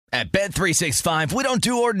At Bet365, we don't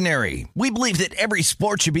do ordinary. We believe that every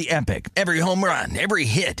sport should be epic. Every home run, every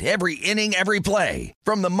hit, every inning, every play.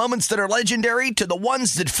 From the moments that are legendary to the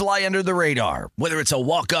ones that fly under the radar. Whether it's a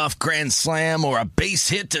walk-off grand slam or a base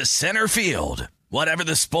hit to center field. Whatever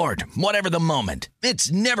the sport, whatever the moment.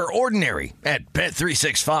 It's never ordinary at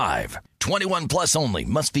Bet365. 21 plus only.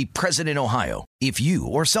 Must be present in Ohio. If you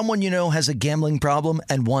or someone you know has a gambling problem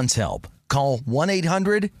and wants help, call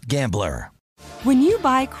 1-800-GAMBLER. When you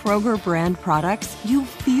buy Kroger brand products, you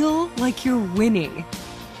feel like you're winning.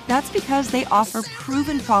 That's because they offer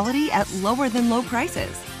proven quality at lower than low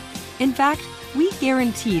prices. In fact, we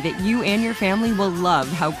guarantee that you and your family will love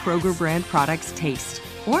how Kroger brand products taste,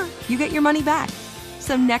 or you get your money back.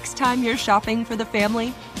 So next time you're shopping for the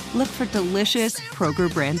family, look for delicious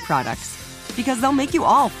Kroger brand products, because they'll make you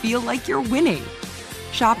all feel like you're winning.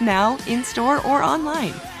 Shop now, in-store, or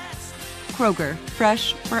online. Kroger,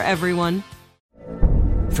 fresh for everyone.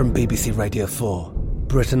 From BBC Radio 4,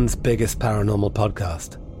 Britain's biggest paranormal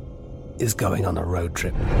podcast is going on a road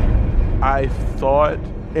trip. I thought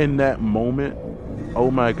in that moment, oh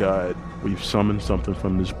my God, we've summoned something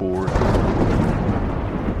from this board.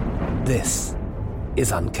 This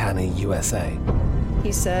is Uncanny USA.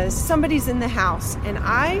 He says, somebody's in the house, and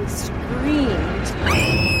I screamed.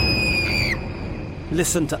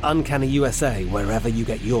 Listen to Uncanny USA wherever you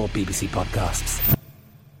get your BBC podcasts,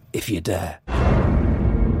 if you dare.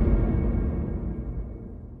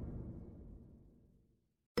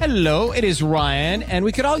 Hello, it is Ryan, and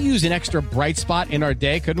we could all use an extra bright spot in our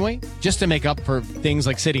day, couldn't we? Just to make up for things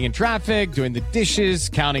like sitting in traffic, doing the dishes,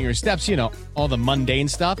 counting your steps, you know, all the mundane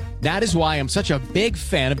stuff. That is why I'm such a big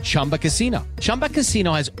fan of Chumba Casino. Chumba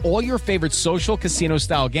Casino has all your favorite social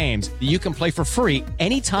casino-style games that you can play for free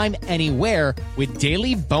anytime, anywhere with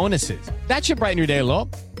daily bonuses. That should brighten your day a little.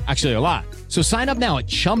 Actually, a lot. So sign up now at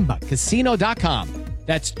ChumbaCasino.com.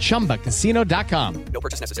 That's ChumbaCasino.com. No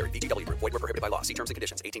purchase necessary. VGW. Void where prohibited by law. See terms and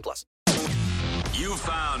conditions. 18 plus. You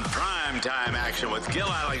found primetime action with Gil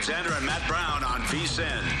Alexander and Matt Brown on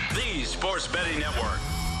VSiN, the sports betting network.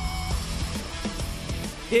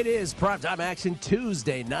 It is primetime action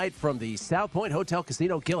Tuesday night from the South Point Hotel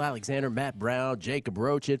Casino. Gil Alexander, Matt Brown, Jacob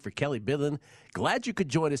Roach in for Kelly Bidlin. Glad you could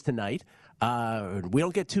join us tonight. We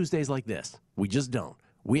don't get Tuesdays like this. We just don't.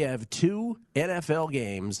 We have two NFL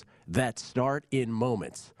games that start in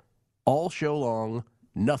moments. All show long,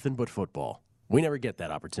 nothing but football. We never get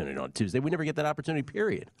that opportunity on Tuesday. We never get that opportunity,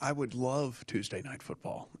 period. I would love Tuesday night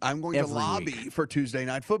football. I'm going to lobby for Tuesday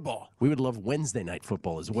night football. We would love Wednesday night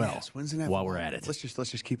football as well. Yes, Wednesday night while football. We're at it. Let's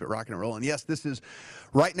just keep it rocking and rolling. Yes, this is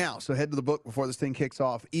right now. So head to the book before this thing kicks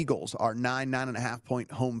off. Eagles are 9.5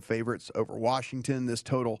 point home favorites over Washington. This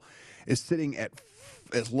total is sitting at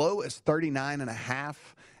as low as 39.5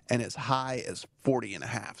 and as high as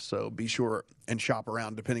 40.5. So be sure and shop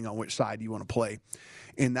around depending on which side you want to play.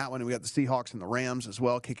 In that one, we got the Seahawks and the Rams as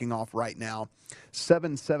well kicking off right now.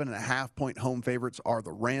 7.5 point home favorites are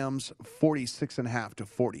the Rams. 46.5 to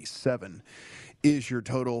 47 is your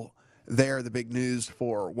total there. The big news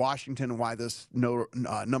for Washington and why this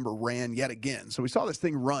number ran yet again. So we saw this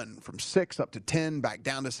thing run from 6 up to 10, back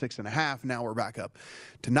down to 6.5. Now we're back up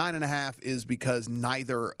to 9.5 is because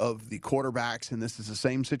neither of the quarterbacks, and this is the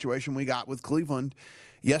same situation we got with Cleveland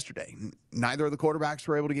yesterday, neither of the quarterbacks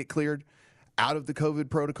were able to get cleared out of the COVID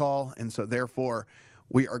protocol, and so therefore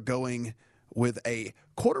we are going with a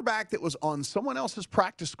quarterback that was on someone else's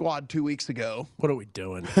practice squad 2 weeks ago. What are we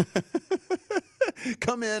doing?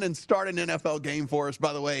 Come in and start an NFL game for us,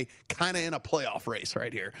 by the way, kind of in a playoff race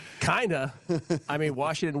right here. Kind of. I mean,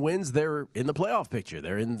 Washington wins, they're in the playoff picture.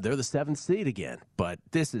 They're the 7th seed again. But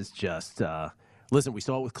this is just, listen, we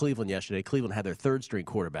saw it with Cleveland yesterday. Cleveland had their third-string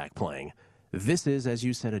quarterback playing. This is, as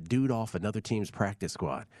you said, a dude off another team's practice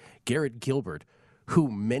squad. Garrett Gilbert,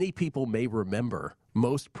 who many people may remember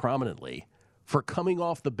most prominently for coming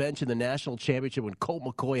off the bench in the national championship when Colt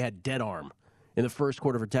McCoy had dead arm in the first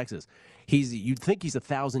quarter for Texas. You'd think he's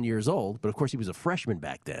 1,000 years old, but of course he was a freshman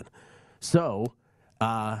back then. So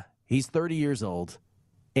he's 30 years old,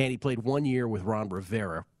 and he played 1 year with Ron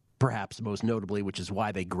Rivera, perhaps most notably, which is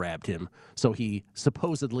why they grabbed him. So he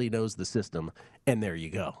supposedly knows the system, and there you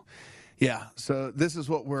go. Yeah, so this is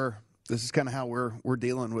kind of how we're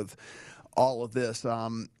dealing with all of this.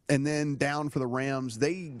 And then down for the Rams,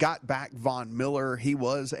 they got back Von Miller. He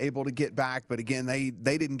was able to get back, but again, they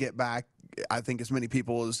didn't get back, I think, as many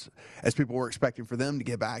people as people were expecting for them to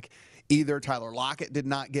get back. Either Tyler Lockett did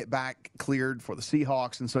not get back cleared for the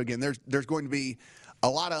Seahawks, and so again, there's going to be a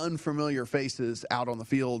lot of unfamiliar faces out on the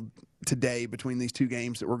field today between these two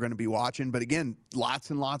games that we're going to be watching. But again, lots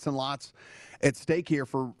and lots and lots at stake here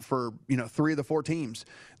for three of the four teams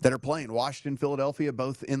that are playing. Washington, Philadelphia,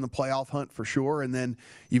 both in the playoff hunt for sure. And then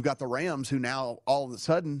you've got the Rams, who now all of a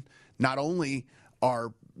sudden not only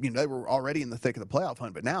are, they were already in the thick of the playoff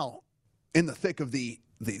hunt, but now in the thick of the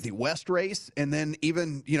West race, and then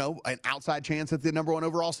even, an outside chance at the number one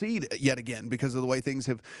overall seed yet again because of the way things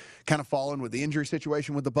have kind of fallen with the injury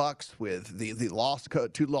situation with the Bucs, with the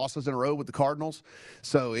two losses in a row with the Cardinals.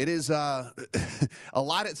 So it is a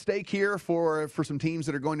lot at stake here for some teams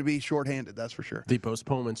that are going to be shorthanded, that's for sure. The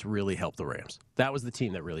postponements really helped the Rams. That was the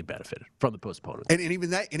team that really benefited from the postponements. And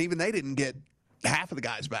even they didn't get half of the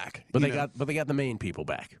guys back. But they got the main people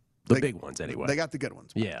back. The big ones anyway. They got the good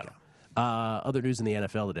ones back, yeah. Other news in the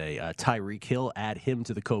NFL today, Tyreek Hill, add him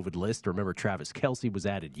to the COVID list. Remember, Travis Kelce was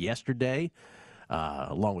added yesterday,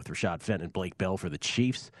 along with Rashad Fenton and Blake Bell for the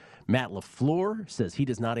Chiefs. Matt LaFleur says he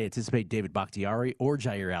does not anticipate David Bakhtiari or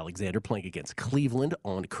Jair Alexander playing against Cleveland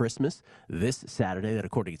on Christmas this Saturday. That,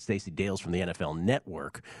 according to Stacey Dales from the NFL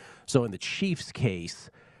Network. So in the Chiefs' case,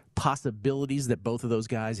 possibilities that both of those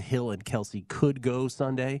guys, Hill and Kelce, could go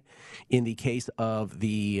Sunday. In the case of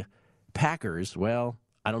the Packers, well,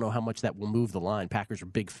 I don't know how much that will move the line. Packers are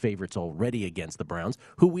big favorites already against the Browns,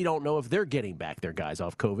 who we don't know if they're getting back their guys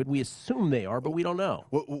off COVID. We assume they are, but we don't know.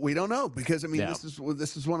 We don't know because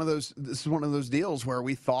this is one of those deals where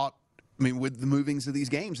we thought, with the movings of these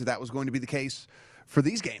games, that was going to be the case for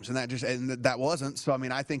these games, and that wasn't. So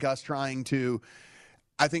I think us trying to.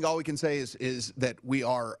 I think all we can say is that we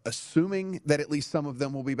are assuming that at least some of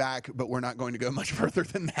them will be back, but we're not going to go much further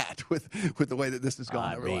than that with the way that this has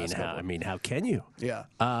gone over the last couple. How can you? Yeah.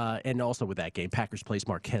 And also with that game, Packers placed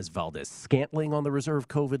Marquez Valdez-Scantling on the reserve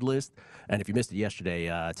COVID list. And if you missed it yesterday,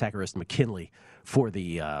 Tackerest McKinley for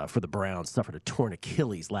the Browns suffered a torn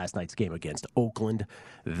Achilles last night's game against Oakland.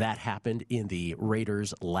 That happened in the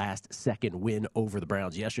Raiders' last-second win over the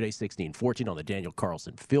Browns yesterday, 16-14 on the Daniel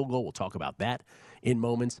Carlson field goal. We'll talk about that in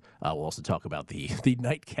moments. We'll also talk about the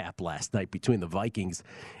nightcap last night between the Vikings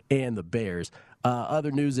and the Bears. Other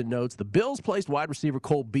news and notes: the Bills placed wide receiver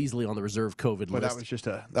Cole Beasley on the reserve COVID list.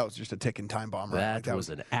 That was just a ticking time bomb. Right? That was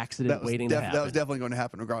an accident waiting to happen. That was definitely going to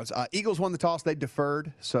happen regardless. Eagles won the toss; they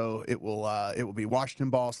deferred, so it will be Washington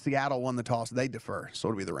ball. Seattle won the toss; they defer, so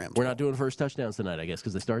it'll be the Rams. We're not doing first touchdowns tonight, I guess,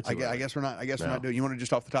 because they start. I guess we're not. I guess we're not doing. You want to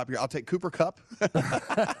just off the top of your? I'll take Cooper Kupp.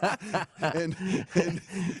 and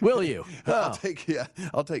will you? I'll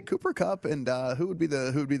take Cooper Kupp, and who would be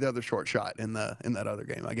the other short shot in that other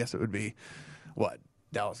game? I guess it would be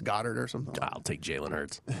Dallas Goedert or something. I'll take Jalen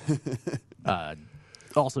Hurts.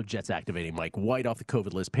 Also, Jets activating Mike White off the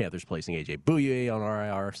COVID list. Panthers placing A.J. Bouye on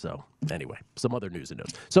RIR. So anyway, some other news and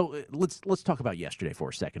notes. So let's talk about yesterday for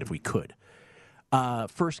a second, if we could.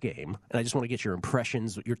 First game, and I just want to get your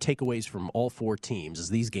impressions, your takeaways from all four teams as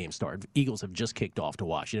these games start. Eagles have just kicked off to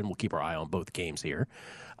Washington. We'll keep our eye on both games here.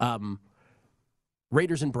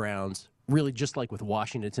 Raiders and Browns, really just like with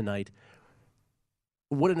Washington tonight.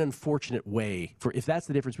 What an unfortunate way if that's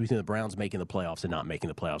the difference between the Browns making the playoffs and not making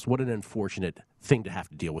the playoffs. What an unfortunate thing to have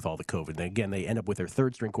to deal with all the COVID. And again, they end up with their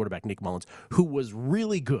third-string quarterback, Nick Mullins, who was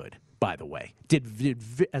really good, by the way. Did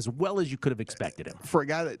as well as you could have expected him. For a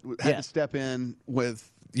guy that had to step in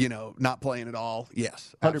with, not playing at all,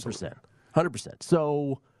 yes. 100%. 100%.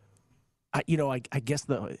 So, I guess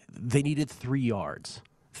they needed 3 yards.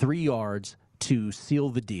 3 yards to seal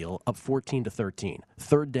the deal, up 14-13.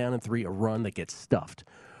 Third down and 3, a run that gets stuffed.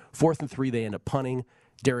 4th and 3, they end up punting.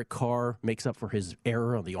 Derek Carr makes up for his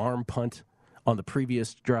error on the arm punt on the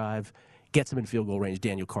previous drive, gets him in field goal range.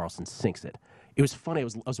 Daniel Carlson sinks it. It was funny. I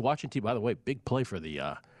was watching TV. By the way, big play for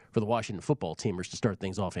the Washington football teamers to start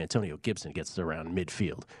things off. Antonio Gibson gets around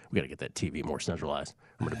midfield. We got to get that TV more centralized.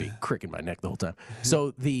 I'm going to be cricking my neck the whole time.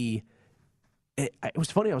 So it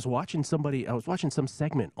was funny. I was watching some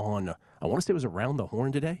segment on, I want to say it was Around the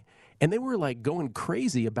Horn today, and they were going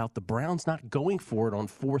crazy about the Browns not going for it on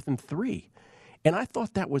 4th and 3. And I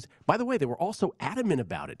thought that was, by the way, they were also adamant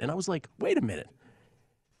about it. And I was like, wait a minute.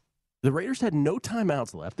 The Raiders had no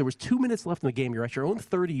timeouts left. There was 2 minutes left in the game. You're at your own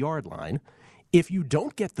 30-yard line. If you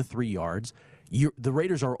don't get the 3 yards, the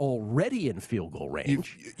Raiders are already in field goal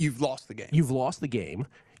range. You've lost the game. You've lost the game.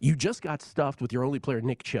 You just got stuffed with your only player,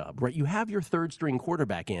 Nick Chubb, right? You have your third-string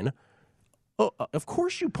quarterback in. Oh, of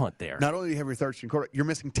course you punt there. Not only do you have your third-string quarterback, you're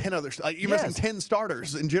missing 10 others. Missing 10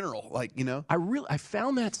 starters in general. I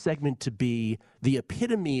found that segment to be the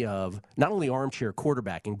epitome of not only armchair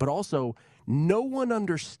quarterbacking, but also no one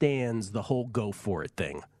understands the whole go for it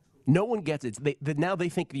thing. No one gets it. Now they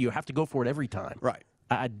think you have to go for it every time. Right.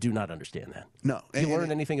 I do not understand that. No. Did you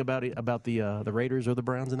learn anything about the Raiders or the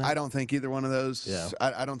Browns in that? I don't think either one of those. Yeah.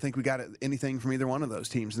 I don't think we got anything from either one of those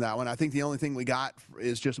teams in that one. I think the only thing we got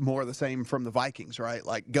is just more of the same from the Vikings, right?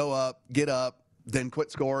 Like go up, get up, then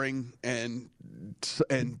quit scoring and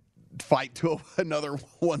fight to another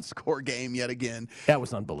one-score game yet again. That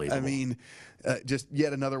was unbelievable. I mean, just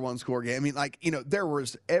yet another one-score game. I mean, like, there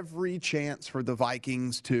was every chance for the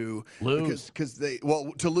Vikings to lose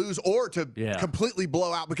to lose or to completely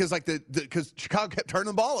blow out because because Chicago kept turning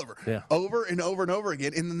the ball over and over and over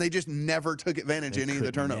again, and then they just never took advantage of any of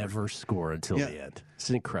the turnovers. Never score until the end. It's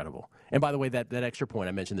incredible. And by the way, that extra point,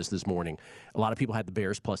 I mentioned this morning, a lot of people had the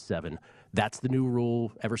Bears +7. That's the new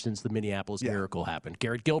rule ever since the Minneapolis Miracle happened.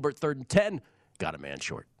 Garrett Gilbert, 3rd and 10, got a man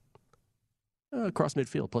short. Across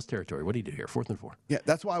midfield, plus territory. What do you do here? 4th and 4. Yeah,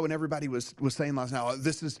 that's why when everybody was saying last night,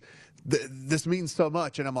 this means so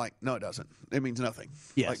much, and I'm like, no, it doesn't. It means nothing.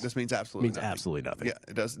 Yes. Like, this means absolutely nothing. Absolutely nothing. Yeah,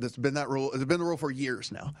 it does. It's been that rule. It's been the rule for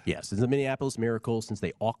years now. Yes, it's the Minneapolis Miracle since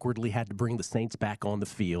they awkwardly had to bring the Saints back on the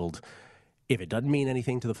field. If it doesn't mean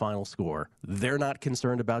anything to the final score, they're not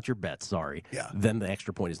concerned about your bet. Sorry. Yeah. Then the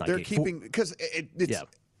extra point is not. They're keeping because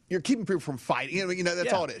you're keeping people from fighting.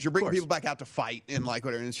 That's all it is. You're bringing people back out to fight and like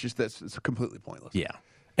whatever. And it's just it's completely pointless. Yeah.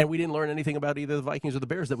 And we didn't learn anything about either the Vikings or the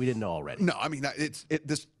Bears that we didn't know already. No, I mean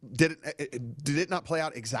did it not play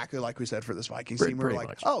out exactly like we said for this Vikings team? We were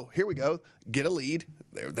like, oh, here we go, get a lead.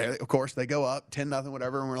 They of course they go up 10-0,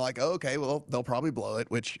 whatever, and we're like, oh, okay, well they'll probably blow it.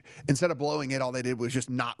 Which instead of blowing it, all they did was just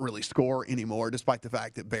not really score anymore, despite the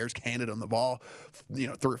fact that Bears handed them the ball, 3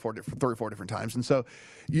 or 4 different times. And so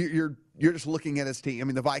you're just looking at his team. I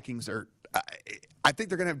mean, the Vikings are. I think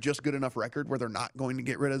they're going to have just good enough record where they're not going to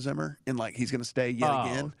get rid of Zimmer and like he's going to stay yet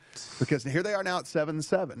again, because here they are now at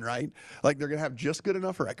 7-7, right? Like they're going to have just good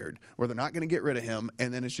enough record where they're not going to get rid of him,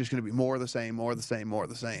 and then it's just going to be more of the same, more of the same, more of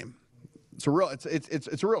the same. It's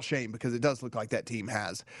a real shame because it does look like that team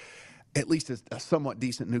has at least a somewhat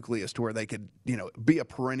decent nucleus to where they could be a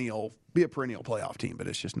perennial playoff team, but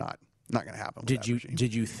it's just not going to happen. Did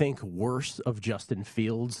you think worse of Justin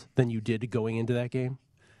Fields than you did going into that game?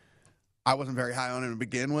 I wasn't very high on him to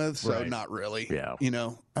begin with, so not really. Yeah.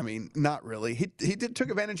 I mean, not really. He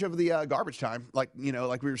took advantage of the garbage time. Like we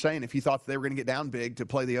were saying, if you thought they were going to get down big to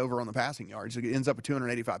play the over on the passing yards, it ends up with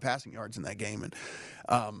 285 passing yards in that game. And,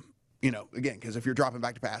 again, because if you're dropping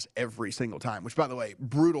back to pass every single time, which, by the way,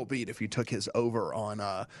 brutal beat if you took his over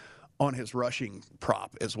on his rushing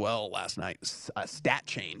prop as well last night. A stat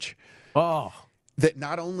change. Oh. That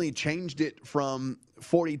not only changed it from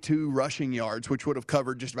 42 rushing yards, which would have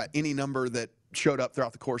covered just about any number that showed up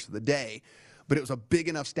throughout the course of the day, but it was a big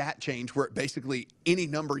enough stat change where basically any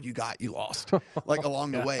number you got, you lost, like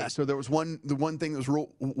along the way. So there was one thing that was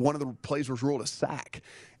ruled, one of the plays was ruled a sack,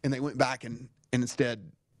 and they went back and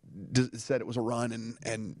instead said it was a run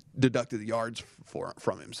and deducted the yards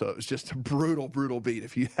from him. So it was just a brutal beat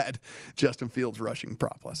if you had Justin Fields rushing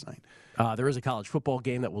prop last night. There is a college football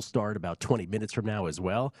game that will start about 20 minutes from now as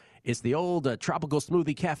well. It's the old Tropical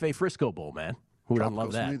Smoothie Cafe Frisco Bowl, man. Who doesn't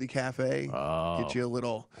love that? Smoothie Cafe. Get you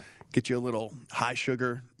a little high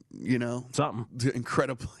sugar, something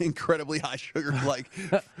incredibly high sugar, like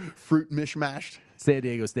fruit mishmashed. San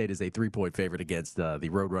Diego State is a 3-point favorite against the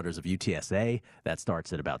Roadrunners of UTSA. That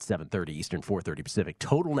starts at about 7:30 Eastern, 4:30 Pacific.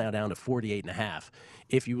 Total now down to 48.5.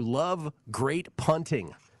 If you love great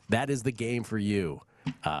punting, that is the game for you.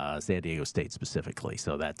 San Diego State specifically.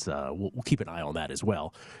 So that's we'll keep an eye on that as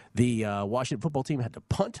well. The Washington football team had to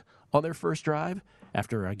punt on their first drive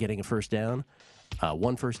after getting a first down.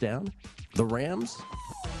 One first down. The Rams,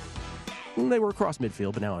 they were across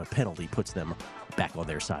midfield, but now a penalty puts them back on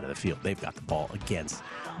their side of the field. They've got the ball against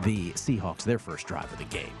the Seahawks, their first drive of the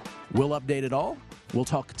game. We'll update it all. We'll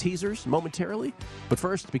talk teasers momentarily. But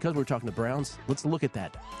first, because we're talking the Browns, let's look at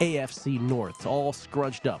that AFC North. It's all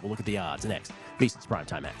scrunched up. We'll look at the odds next. VSiN's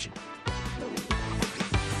Primetime Action.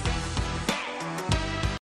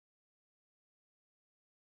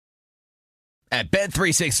 At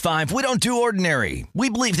Bet365, we don't do ordinary. We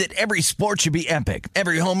believe that every sport should be epic.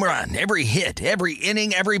 Every home run, every hit, every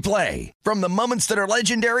inning, every play. From the moments that are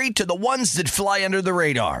legendary to the ones that fly under the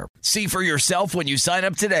radar. See for yourself when you sign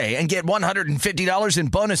up today and get $150 in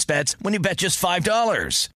bonus bets when you bet just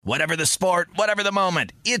 $5. Whatever the sport, whatever the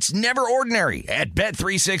moment, it's never ordinary at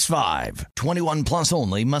Bet365. 21 plus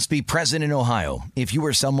only. Must be present in Ohio. If you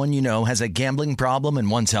or someone you know has a gambling problem and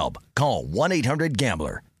wants help, call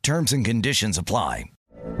 1-800-GAMBLER. Terms and conditions apply.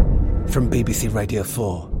 From BBC Radio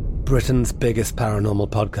 4, Britain's biggest paranormal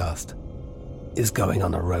podcast is going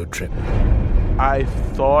on a road trip. I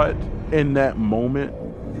thought in that moment,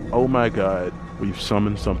 oh my God, we've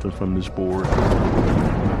summoned something from this board.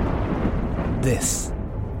 This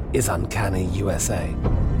is Uncanny USA.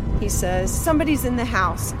 He says, somebody's in the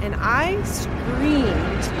house, and I screamed.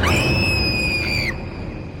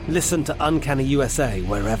 Listen to Uncanny USA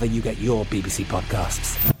wherever you get your BBC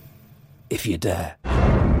podcasts, if you dare.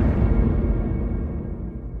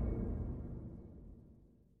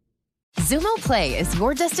 Xumo Play is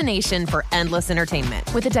your destination for endless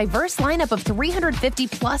entertainment. With a diverse lineup of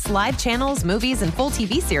 350-plus live channels, movies, and full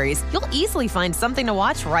TV series, you'll easily find something to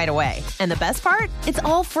watch right away. And the best part? It's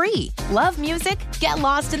all free. Love music? Get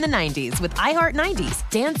lost in the 90s with iHeart 90s,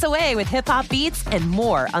 dance away with hip-hop beats, and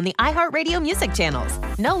more on the iHeartRadio music channels.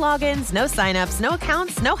 No logins, no signups, no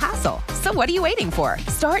accounts, no hassle. So what are you waiting for?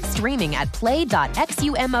 Start streaming at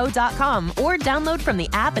play.xumo.com or download from the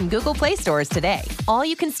app and Google Play stores today. All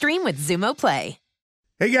you can stream with Xumo Play.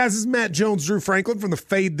 Hey guys, this is Matt Jones, Drew Franklin from the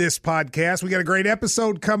Fade This podcast. We got a great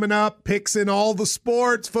episode coming up, picks in all the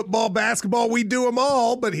sports, football, basketball, we do them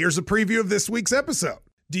all, but here's a preview of this week's episode.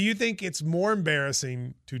 Do you think it's more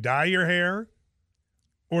embarrassing to dye your hair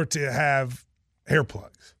or to have hair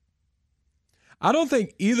plugs? I don't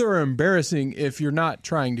think either are embarrassing if you're not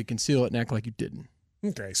trying to conceal it and act like you didn't.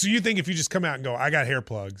 Okay, so you think if you just come out and go, I got hair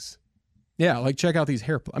plugs. Yeah, like check out these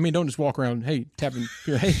hair plugs. I mean, don't just walk around, hey, tapping,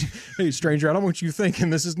 hey, stranger, I don't want you thinking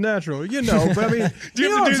this is natural. You know, but I mean, do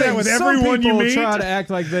you have to do that with everyone you meet? Try to act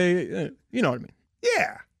like they, you know what I mean?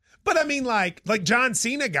 Yeah. But I mean, like John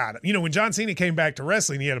Cena got it. You know, when John Cena came back to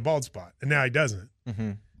wrestling, he had a bald spot, and now he doesn't.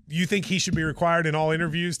 Mm-hmm. You think he should be required in all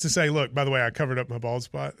interviews to say, look, by the way, I covered up my bald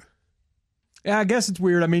spot? Yeah, I guess it's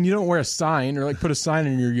weird. I mean, you don't wear a sign or like put a sign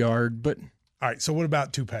in your yard, but. All right, so what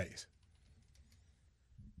about toupees?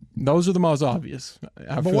 Those are the most obvious.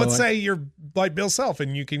 But let's say you're like Bill Self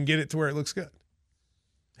and you can get it to where it looks good.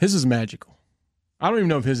 His is magical. I don't even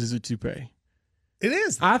know if his is a toupee. It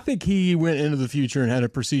is. I think he went into the future and had a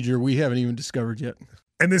procedure we haven't even discovered yet.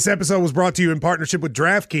 And this episode was brought to you in partnership with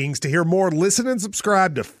DraftKings. To hear more, listen and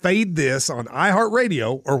subscribe to Fade This on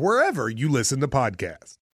iHeartRadio or wherever you listen to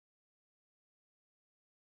podcasts.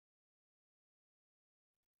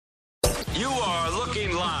 You are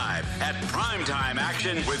looking live at primetime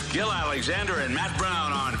action with Gil Alexander and Matt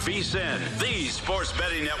Brown on VSiN, the Sports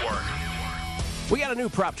Betting Network. We got a new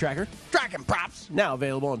prop tracker, Tracking Props, now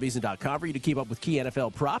available on VSiN.com for you to keep up with key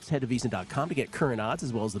NFL props. Head to VSiN.com to get current odds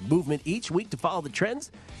as well as the movement each week to follow the trends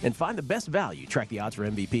and find the best value. Track the odds for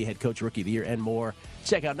MVP, head coach, rookie of the year, and more.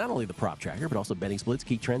 Check out not only the prop tracker, but also betting splits,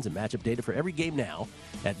 key trends, and matchup data for every game now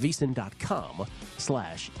at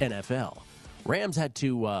VSiN.com/NFL. Rams had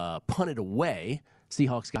to punt it away.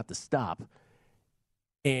 Seahawks got the stop.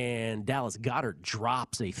 And Dallas Goedert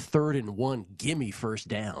drops a 3rd-and-1 gimme first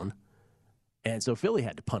down. And so Philly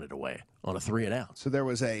had to punt it away on a 3-and-out. So there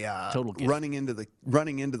was a total running into the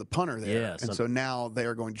punter there. Yeah, and so now they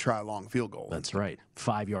are going to try a long field goal. That's right.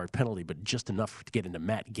 5-yard penalty, but just enough to get into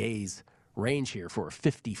Matt Gay's range here for a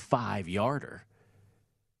 55-yarder.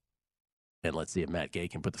 And let's see if Matt Gay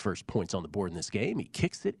can put the first points on the board in this game. He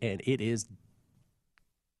kicks it, and it is –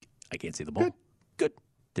 I can't see the ball. Good.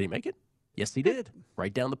 Did he make it? Yes, he did.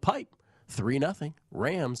 Right down the pipe. 3-0.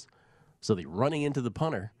 Rams. So the running into the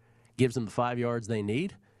punter gives them the 5 yards they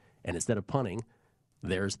need. And instead of punting,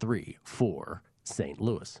 there's 3 for St.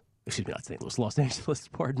 Louis. Excuse me, not St. Louis, Los Angeles,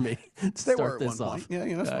 pardon me. They were at one point. Yeah,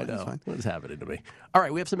 that's fine. That's fine. What is happening to me? All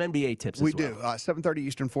right, we have some NBA tips as well. We do. 7:30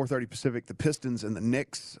 Eastern, 4:30 Pacific. The Pistons and the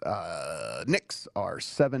Knicks. Knicks are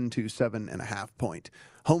 7 to 7.5 point.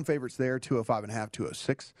 Home favorites there, 205.5,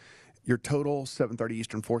 206. Your total, 7:30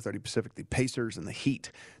 Eastern, 4:30 Pacific. The Pacers and the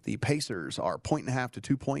Heat. The Pacers are 1.5 to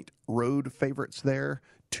 2 point. Road favorites there,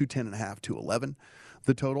 210.5, 211.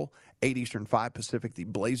 The total, 8 Eastern, 5 Pacific. The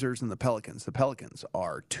Blazers and the Pelicans. The Pelicans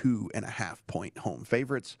are 2.5 point home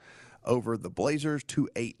favorites over the Blazers,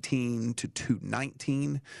 218 to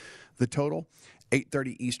 219. The total,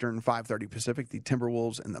 8:30 Eastern, 5:30 Pacific. The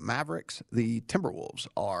Timberwolves and the Mavericks. The Timberwolves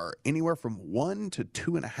are anywhere from 1 to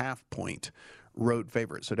 2.5 point road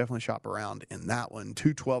favorites. So definitely shop around in that one.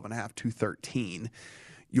 212.5, 213.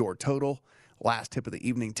 Your total. Last tip of the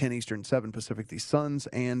evening, 10 Eastern, 7 Pacific. The Suns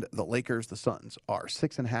and the Lakers. The Suns are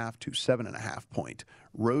 6.5 to 7.5 point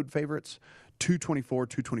road favorites. 224,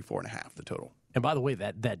 224.5 the total. And by the way,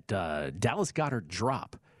 that Dallas Goedert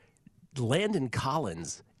drop, Landon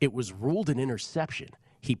Collins, it was ruled an interception.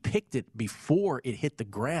 He picked it before it hit the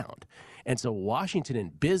ground. And so Washington in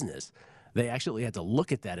business, they actually had to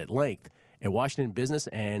look at that at length. And Washington in business,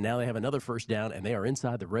 and now they have another first down, and they are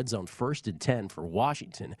inside the red zone, 1st and 10 for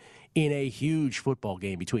Washington in a huge football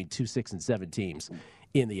game between 2 6 and 7 teams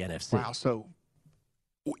in the NFC. Wow, so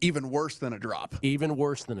even worse than a drop. Even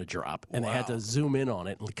worse than a drop. And they had to zoom in on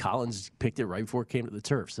it, and Collins picked it right before it came to the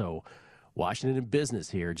turf. So Washington in business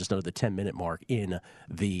here, just under the 10-minute mark in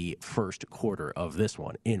the first quarter of this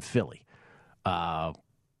one in Philly.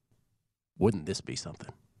 Wouldn't this be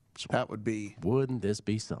something? That would be. Wouldn't this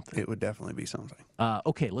be something? It would definitely be something.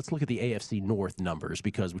 Okay, let's look at the AFC North numbers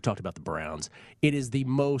because we talked about the Browns. It is the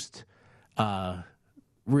most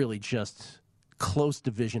really just close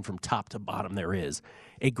division from top to bottom there is.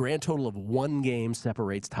 A grand total of 1 game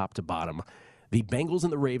separates top to bottom. The Bengals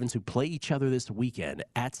and the Ravens, who play each other this weekend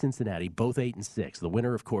at Cincinnati, both 8-6. The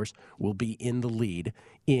winner, of course, will be in the lead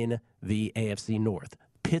in the AFC North.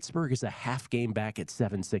 Pittsburgh is a half game back at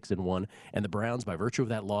 7-6-1, and the Browns, by virtue of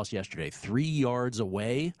that loss yesterday, 3 yards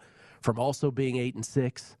away from also being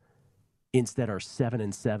 8-6, instead are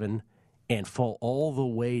 7-7 and fall all the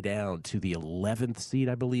way down to the 11th seed,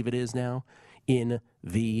 I believe it is now, in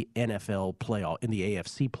the NFL playoff, in the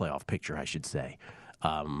AFC playoff picture, I should say.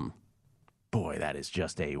 Boy, that is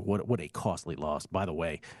just what a costly loss. By the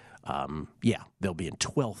way, they'll be in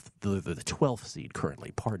 12th, the 12th seed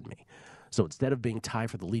currently, pardon me. So instead of being tied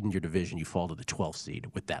for the lead in your division, you fall to the 12th seed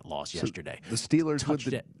with that loss yesterday. The Steelers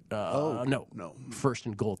no. First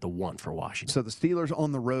and goal at the 1 for Washington. So the Steelers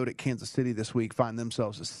on the road at Kansas City this week find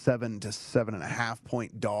themselves as 7 to 7.5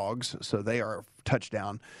 point dogs. So they are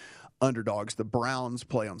touchdown underdogs. The Browns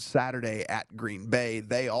play on Saturday at Green Bay.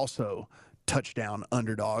 They also touchdown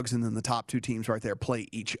underdogs. And then the top 2 teams right there play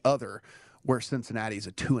each other, where Cincinnati is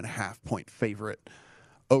a 2.5 point favorite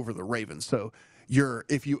over the Ravens. So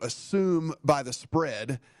if you assume by the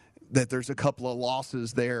spread that there's a couple of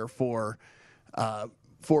losses there for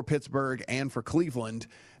Pittsburgh and for Cleveland,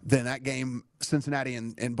 then that game, Cincinnati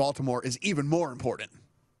and Baltimore, is even more important.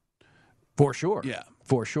 For sure. Yeah.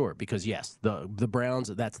 For sure. Because, yes, the Browns,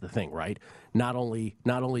 that's the thing, right? Not only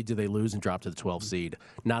do they lose and drop to the 12th seed,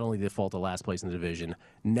 not only do they fall to last place in the division,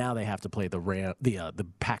 now they have to play the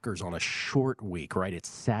Packers on a short week, right? It's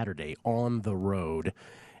Saturday on the road.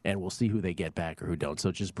 And we'll see who they get back or who don't. So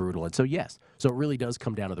it's just brutal. And so, yes, so it really does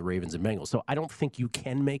come down to the Ravens and Bengals. So I don't think you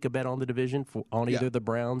can make a bet on the division on either the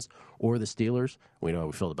Browns or the Steelers. We know how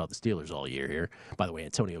we felt about the Steelers all year here. By the way,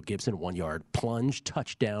 Antonio Gibson, 1-yard plunge,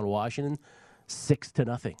 touchdown, Washington,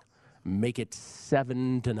 6-0. Make it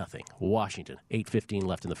 7-0. Washington, 8:15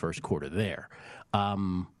 left in the first quarter there.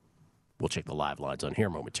 We'll check the live lines on here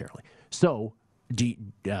momentarily. So do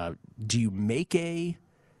you make a...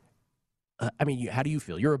 how do you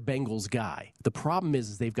feel? You're a Bengals guy. The problem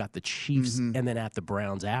is they've got the Chiefs and then at the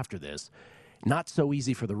Browns after this. Not so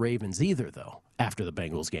easy for the Ravens either, though, after the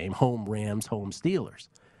Bengals game. Home Rams, home Steelers.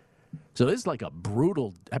 So this is like a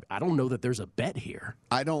brutal – I don't know that there's a bet here.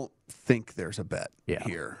 I don't think there's a bet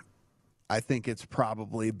here. I think it's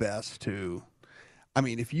probably best to –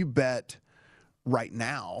 if you bet right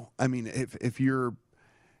now, if you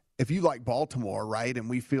like Baltimore, right, and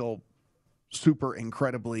we feel super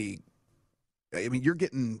incredibly – you're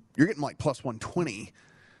getting like plus 120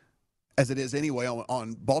 as it is anyway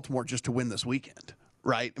on Baltimore just to win this weekend,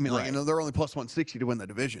 right? They're only plus 160 to win the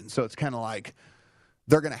division. So it's kind of like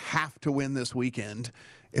they're going to have to win this weekend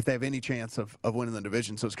if they have any chance of winning the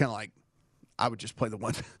division. So it's kind of like I would just play the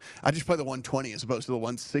 120 as opposed to the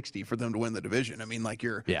 160 for them to win the division.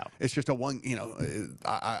 It's just a one,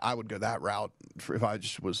 I would go that route if I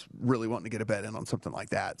just was really wanting to get a bet in on something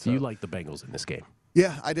like that. So you like the Bengals in this game?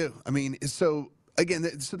 Yeah, I do. So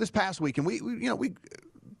this past week, and we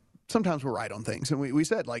sometimes we're right on things, and we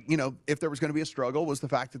said if there was going to be a struggle, was the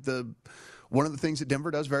fact that one of the things that Denver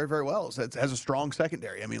does very, very well is it has a strong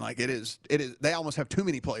secondary. It is they almost have too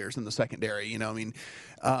many players in the secondary.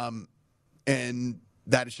 And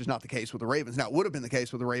that is just not the case with the Ravens. Now, it would have been the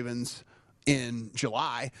case with the Ravens in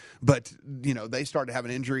July, but they started having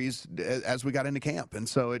injuries as we got into camp, and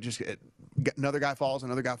so another guy falls,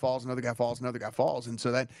 another guy falls, another guy falls, another guy falls, and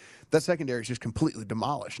so that secondary is just completely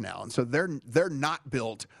demolished now, and so they're not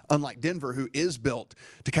built, unlike Denver, who is built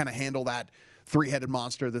to kind of handle that three-headed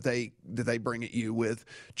monster that they bring at you with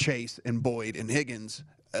Chase and Boyd and Higgins.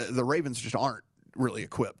 The Ravens just aren't really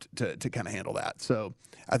equipped to kind of handle that. So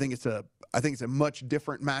I think it's a much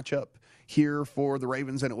different matchup here for the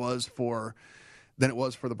Ravens than it was for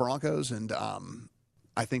the Broncos, and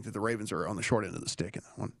I think that the Ravens are on the short end of the stick in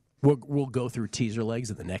that one. We'll go through teaser legs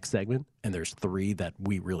in the next segment, and there's 3 that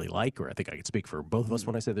we really like, or I think I could speak for both of us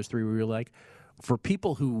when I say there's 3 we really like. For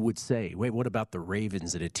people who would say, wait, what about the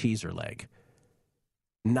Ravens in a teaser leg?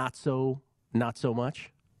 Not so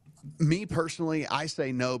much? Me personally, I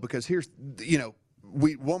say no, because here's,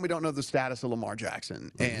 we don't know the status of Lamar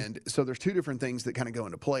Jackson. And so there's 2 different things that kind of go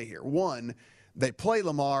into play here. One, they play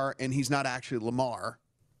Lamar and he's not actually Lamar,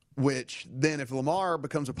 which then if Lamar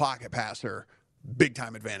becomes a pocket passer, big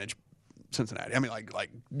time advantage Cincinnati. I mean,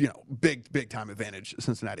 big time advantage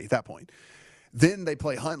Cincinnati at that point. Then they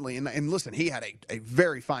play Huntley, and listen, he had a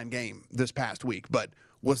very fine game this past week, but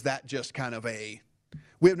was that just kind of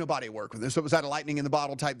we have nobody to work with this? So was that a lightning in the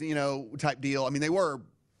bottle type deal? I mean, they were,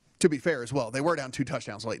 to be fair as well, they were down 2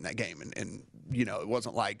 touchdowns late in that game, and it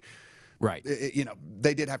wasn't like, right.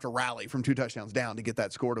 They did have to rally from 2 touchdowns down to get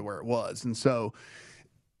that score to where it was, and so.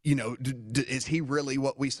 Is he really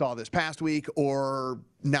what we saw this past week, or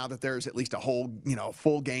now that there's at least a whole,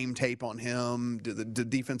 full game tape on him, do the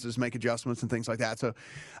defenses make adjustments and things like that? So,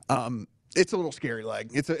 it's a little scary leg.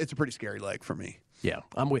 It's a pretty scary leg for me. Yeah,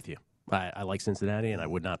 I'm with you. I like Cincinnati, and I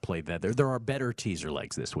would not play that. There are better teaser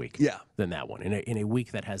legs this week than that one, in a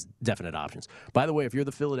week that has definite options. By the way, if you're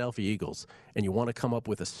the Philadelphia Eagles and you want to come up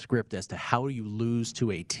with a script as to how you lose to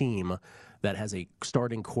a team that has a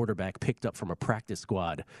starting quarterback picked up from a practice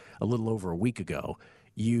squad a little over a week ago,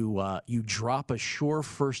 you drop a sure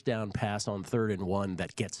first down pass on 3rd and 1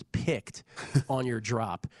 that gets picked on your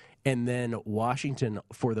drop, and then Washington,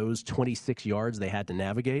 for those 26 yards they had to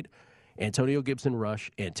navigate, Antonio Gibson rush,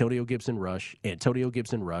 Antonio Gibson rush, Antonio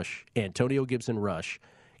Gibson rush, Antonio Gibson rush,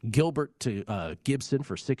 Gilbert to Gibson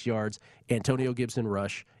for 6 yards, Antonio Gibson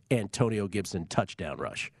rush, Antonio Gibson touchdown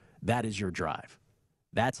rush. That is your drive.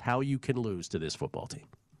 That's how you can lose to this football team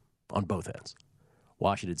on both ends.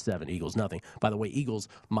 Washington 7, Eagles nothing. By the way, Eagles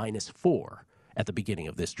 -4 at the beginning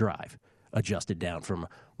of this drive, adjusted down from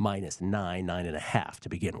 -9.5 to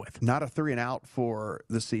begin with. Not a 3-and-out for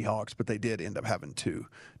the Seahawks, but they did end up having to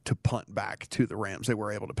punt back to the Rams. They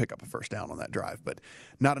were able to pick up a first down on that drive, but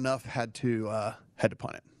not enough. Had to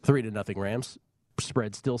punt it. 3-0 Rams.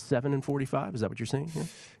 Spread still 7-45. Is that what you're saying here?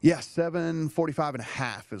 Yeah,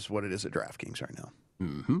 7:45.5 is what it is at DraftKings right now.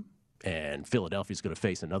 Mm-hmm. And Philadelphia's going to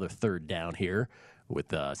face another 3rd down here with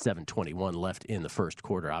 7:21 left in the first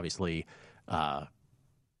quarter. Obviously,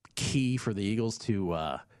 key for the Eagles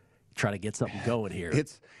to try to get something going here.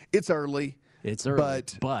 It's early. It's early,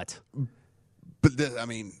 but this,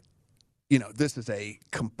 this is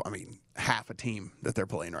half a team that they're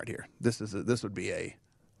playing right here. This would be a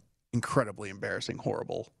incredibly embarrassing,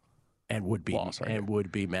 horrible. And would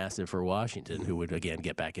be massive for Washington, who would again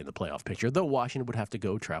get back in the playoff picture. Though Washington would have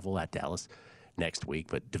to travel at Dallas next week.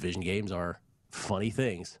 But division games are funny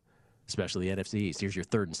things, especially the NFC East. Here's your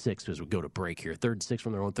 3rd and 6 as we go to break here. 3rd and 6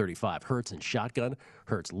 from their own 35. Hurts and shotgun.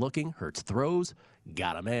 Hurts looking. Hurts throws.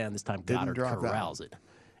 Got a man. This time Goddard corrals it.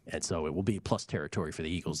 And so it will be plus territory for the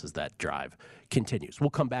Eagles as that drive continues. We'll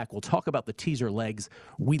come back. We'll talk about the teaser legs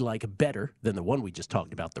we like better than the one we just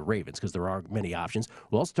talked about, the Ravens, because there are many options.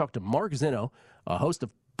 We'll also talk to Mark Zinno, a host of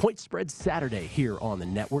Point Spread Saturday here on the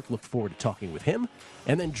network. Look forward to talking with him.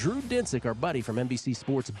 And then Drew Dinsick, our buddy from NBC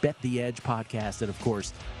Sports Bet the Edge podcast, and, of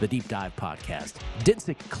course, the Deep Dive podcast.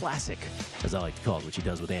 Dinsick Classic, as I like to call it, which he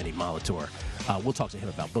does with Andy Molitor. We'll talk to him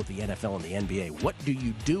about both the NFL and the NBA. What do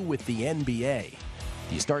you do with the NBA?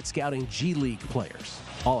 Do you start scouting G League players?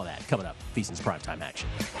 All of that coming up. VSiN's Primetime Action.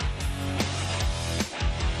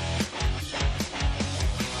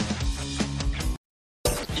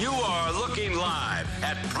 You are looking live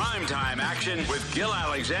at Primetime Action with Gil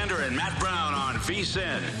Alexander and Matt Brown on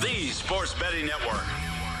VSiN, the Sports Betting Network.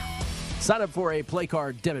 Sign up for a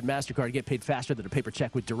PlayCard debit MasterCard to get paid faster than a paper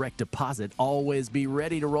check with direct deposit. Always be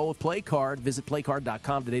ready to roll with PlayCard. Visit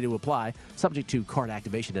playcard.com today to apply. Subject to card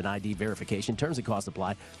activation and ID verification. Terms and costs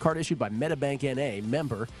apply. Card issued by MetaBank N.A.,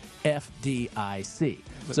 member FDIC.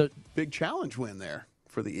 So big challenge win there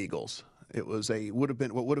for the Eagles. It was what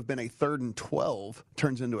would have been a 3rd and 12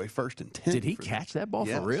 turns into a 1st and 10. Did he catch that ball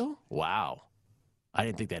for real? Wow. I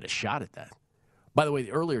didn't think they had a shot at that. By the way,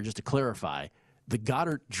 earlier, just to clarify, the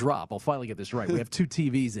Goddard drop, I'll finally get this right. We have 2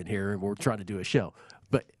 TVs in here, and we're trying to do a show.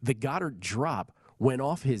 But the Goddard drop went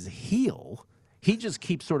off his heel. He just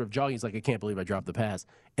keeps sort of jogging. He's like, I can't believe I dropped the pass.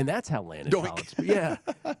 And that's how Landon Collins. Yeah,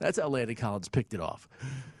 that's how Landon Collins picked it off.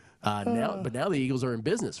 Now the Eagles are in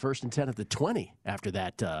business. 1st and 10 at the 20 after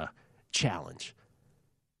that challenge,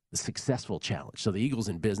 the successful challenge. So the Eagles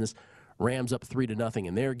in business. Rams up 3-0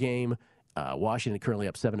 in their game. Washington currently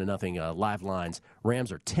up 7-0 live lines.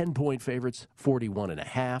 Rams are 10-point favorites.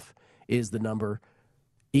 41.5 is the number.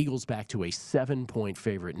 Eagles back to a 7-point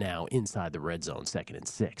favorite now inside the red zone, 2nd and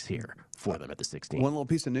 6 here for them at the 16. One little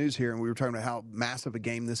piece of news here, and we were talking about how massive a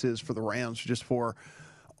game this is for the Rams, just for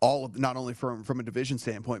all of, not only from a division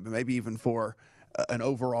standpoint, but maybe even for an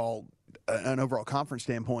overall conference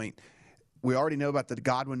standpoint. We already know about the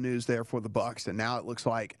Godwin news there for the Bucs, and now it looks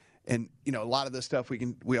like, and a lot of this stuff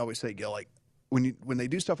we always say, Gil, like when they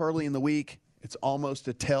do stuff early in the week, it's almost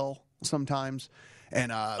a tell sometimes.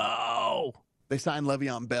 And they signed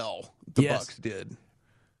Le'Veon Bell. The Bucs did.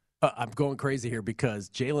 I'm going crazy here because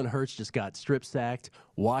Jalen Hurts just got strip sacked.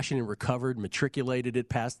 Washington recovered, matriculated it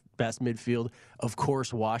past midfield. Of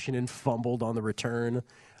course, Washington fumbled on the return.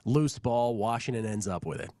 Loose ball. Washington ends up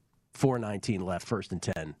with it. 4:19 left, 1st and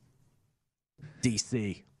 10.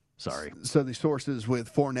 DC. Sorry. So the sources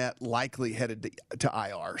with Fournette likely headed to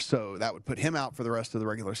IR. So that would put him out for the rest of the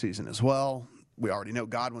regular season as well. We already know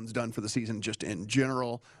Godwin's done for the season just in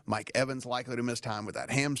general. Mike Evans likely to miss time with that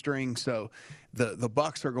hamstring. So the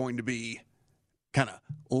Bucs are going to be kind of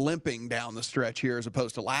limping down the stretch here as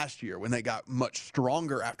opposed to last year when they got much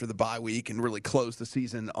stronger after the bye week and really closed the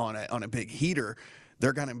season on a big heater.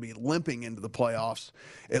 They're going to be limping into the playoffs,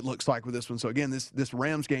 it looks like, with this one. So, again, this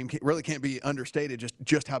Rams game really can't be understated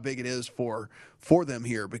just how big it is for them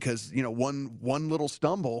here because, one little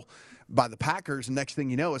stumble by the Packers, and next thing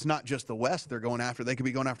you know, it's not just the West they're going after. They could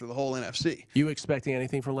be going after the whole NFC. You expecting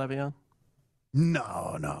anything from Le'Veon?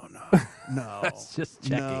 No. Just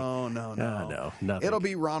checking. No, nothing. It'll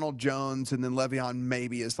be Ronald Jones, and then Le'Veon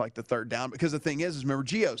maybe is like the third down. Because the thing is remember,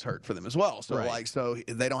 Gio's hurt for them as well. So, right. so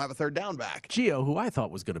they don't have a third down back. Gio, who I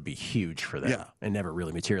thought was going to be huge for them and never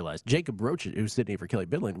really materialized. Jacob Roach, who's sitting here for Kelly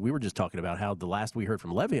Bidlin, we were just talking about how the last we heard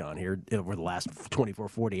from Le'Veon here over the last 24,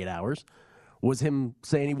 48 hours was him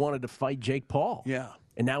saying he wanted to fight Jake Paul. Yeah.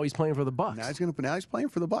 And now he's playing for the Bucs. Now he's playing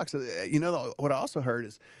for the Bucs. What I also heard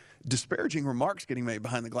is disparaging remarks getting made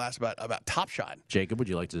behind the glass about Top Shot. Jacob, would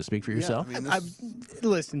you like to speak for yourself?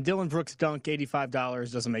 Listen, Dylan Brooks dunk,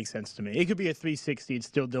 $85 doesn't make sense to me. It could be a 360. It's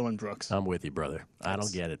still Dylan Brooks. I'm with you, brother. I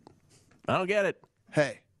don't get it.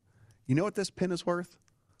 Hey, you know what this pin is worth?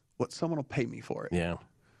 What someone will pay me for it. Yeah.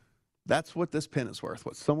 That's what this pin is worth,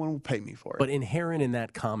 what someone will pay me for it. But inherent in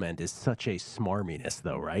that comment is such a smarminess,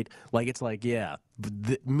 though, right? It's like,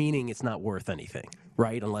 meaning it's not worth anything,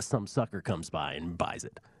 right? Unless some sucker comes by and buys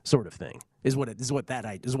it, sort of thing, is what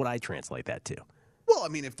I translate that to. Well, I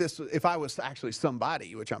mean, if I was actually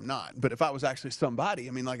somebody, which I'm not, but if I was actually somebody,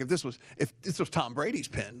 I mean, like if this was Tom Brady's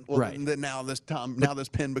pin, well, right. then now this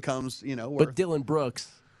pin becomes, worth. But Dylan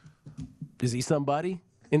Brooks, is he somebody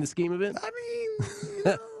in the scheme of it? I mean,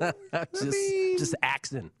 just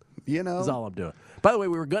axing. That's all I'm doing. By the way,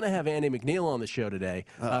 we were going to have Andy McNeil on the show today.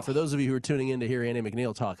 For those of you who are tuning in to hear Andy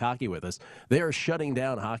McNeil talk hockey with us, they are shutting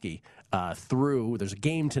down hockey there's a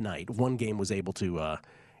game tonight. One game was able to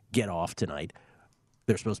get off tonight.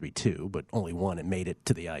 There's supposed to be two, but only one and made it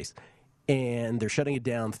to the ice. And they're shutting it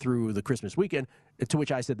down through the Christmas weekend, to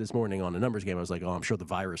which I said this morning on the numbers game, I was like, I'm sure the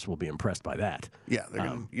virus will be impressed by that. Yeah, they're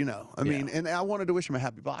going to, I mean, and I wanted to wish him a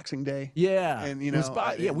happy Boxing Day. Yeah. And,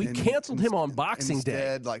 we canceled him on Boxing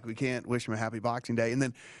Day. Instead, we can't wish him a happy Boxing Day. And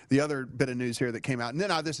then the other bit of news here that came out, and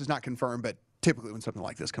then this is not confirmed, but typically when something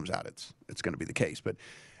like this comes out, it's going to be the case. But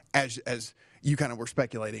as you kind of were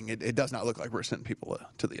speculating, it does not look like we're sending people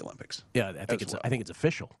to the Olympics. Yeah, I think it's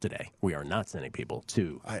official today. We are not sending people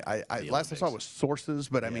to the last I saw was sources,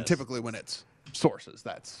 but I mean, typically when it's sources,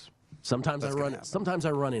 sometimes I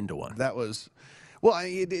run into one. That was, well,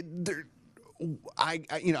 I get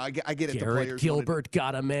it. Garrett Gilbert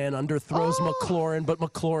got a man, underthrows McLaurin, but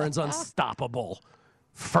McLaurin's unstoppable.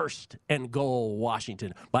 1st and goal,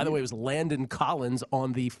 Washington. By the way, it was Landon Collins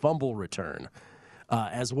on the fumble return.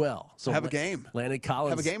 As well. So have a game. Landon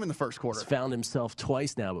Collins have a game in the first quarter. Has found himself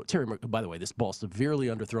twice now. But Terry, by the way, this ball severely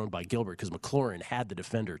underthrown by Gilbert because McLaurin had the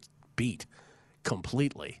defender beat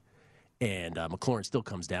completely. And McLaurin still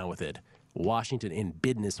comes down with it. Washington in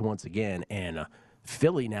business once again. And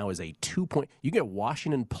Philly now is a 2-point. You get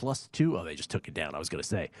Washington +2. Oh, they just took it down. I was going to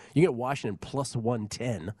say. You get Washington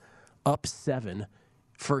 +110, up 7,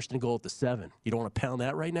 1st and goal at the 7. You don't want to pound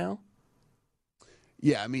that right now?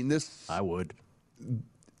 Yeah, I mean, I would.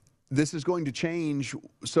 This is going to change.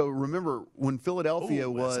 So remember when Philadelphia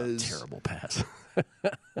was a terrible pass.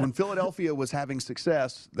 When Philadelphia was having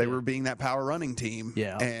success, they were being that power running team.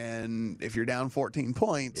 Yeah. And if you're down 14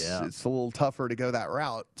 points, it's a little tougher to go that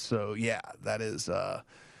route. So that is.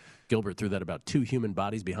 Gilbert threw that about 2 human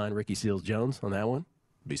bodies behind Ricky Seals-Jones on that one.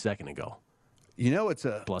 Be 2nd and goal. It's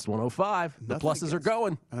a +105. The pluses are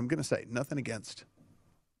going. And I'm going to say nothing against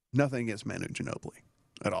Manu Ginobili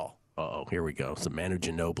at all. Uh-oh, here we go. Some Manu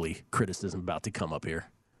Ginobili criticism about to come up here.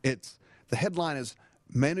 The headline is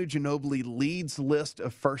Manu Ginobili leads list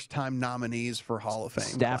of first-time nominees for Hall of Fame.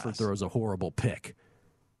 Stafford throws a horrible pick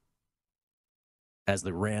as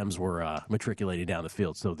the Rams were matriculating down the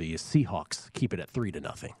field. So the Seahawks keep it at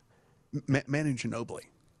 3-0. Manu Ginobili.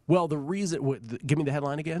 Well, the reason give me the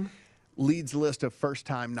headline again. Leads list of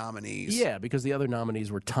first-time nominees. Yeah, because the other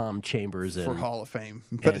nominees were Tom Chambers for Hall of Fame.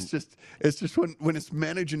 But it's just when it's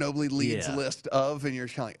Manu Ginobili leads list of, and you're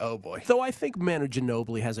kind of like, oh boy. Though I think Manu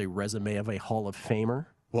Ginobili has a resume of a Hall of Famer.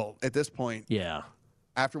 Well, at this point, yeah.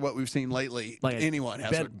 After what we've seen lately, anyone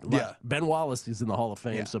has. Ben Wallace is in the Hall of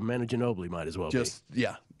Fame, so Manu Ginobili might as well be.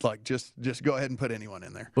 Just go ahead and put anyone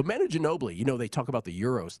in there. But Manu Ginobili, they talk about the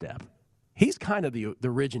Euro step. He's kind of the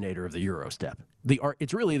originator of the Euro step.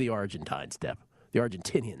 It's really the Argentine step, the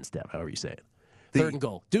Argentinian step, however you say it. Third and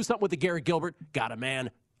goal. Do something with the Garrett Gilbert. Got a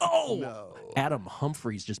man. Oh, no. Adam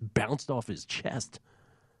Humphries just bounced off his chest.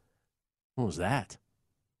 What was that?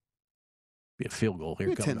 Be a field goal here.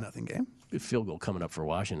 10-0 game. Be a field goal coming up for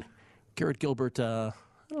Washington. Garrett Gilbert, I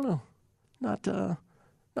don't know,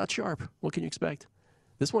 not sharp. What can you expect?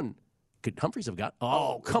 This one, could Humphries have got?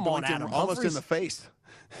 Oh, come on, Adam. Almost in the face.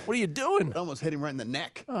 What are you doing? It almost hit him right in the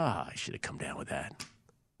neck. I should have come down with that.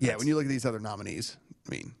 Yeah, when you look at these other nominees,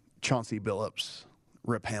 I mean, Chauncey Billups,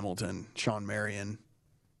 Rip Hamilton, Sean Marion,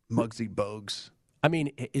 Muggsy Bogues. I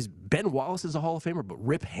mean, is Ben Wallace is a Hall of Famer, but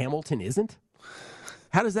Rip Hamilton isn't?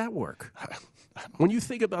 How does that work? When you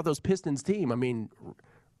think about those Pistons team, I mean,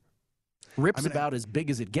 Rip's about as big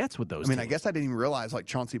as it gets with those teams. I guess I didn't even realize,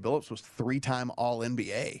 Chauncey Billups was 3-time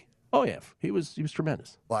All-NBA. Oh, yeah. He was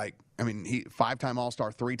tremendous. He 5-time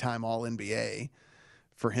All-Star, 3-time All-NBA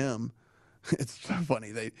for him. It's so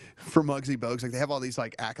funny. For Muggsy Bogues, they have all these,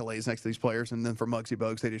 accolades next to these players, and then for Muggsy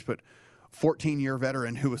Bogues, they just put 14-year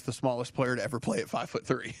veteran who was the smallest player to ever play at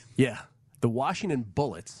 5'3". Yeah. The Washington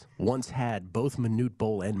Bullets once had both Manute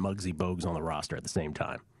Bol and Muggsy Bogues on the roster at the same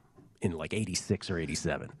time in 86 or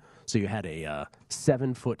 87. So you had a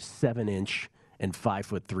 7-foot 7-inch and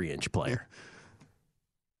 5-foot 3-inch player.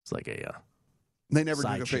 It's like a they never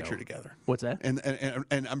took a picture together. What's that?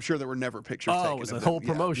 And I'm sure there were never pictures taken. Oh, it was a whole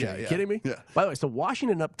promotion. Are you kidding me? Yeah. By the way, so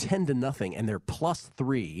Washington up 10-0, and they're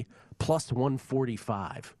 +3, plus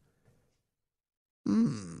 145.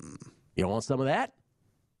 You want some of that?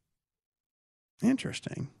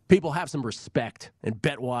 Interesting. People have some respect and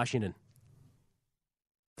bet Washington.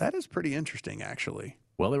 That is pretty interesting, actually.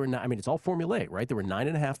 Well, it's all formulaic, right? There were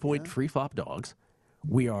 9.5-point free flop dogs.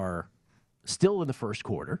 We are still in the first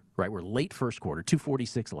quarter, right? We're late first quarter,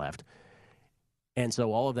 2:46 left. And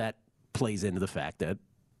so all of that plays into the fact that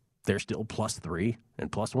they're still +3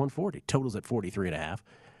 and plus 140. Totals at 43.5.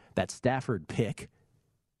 That Stafford pick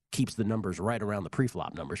keeps the numbers right around the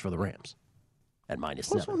pre-flop numbers for the Rams at -7.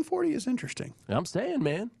 Plus 140 is interesting. I'm saying,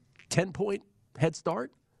 man, 10-point head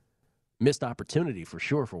start. Missed opportunity for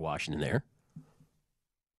sure for Washington there.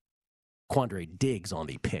 Quandre Diggs on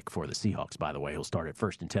the pick for the Seahawks, by the way. He'll start at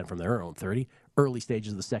 1st and 10 from their own 30. Early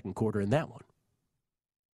stages of the second quarter in that one.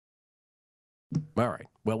 All right.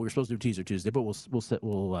 Well, we were supposed to do Teaser Tuesday, but we'll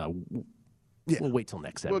wait till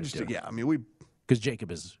next Saturday. Because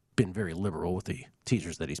Jacob has been very liberal with the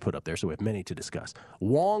teasers that he's put up there, so we have many to discuss.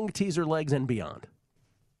 Wong teaser legs and beyond.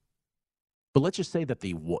 But let's just say that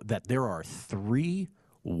that there are 3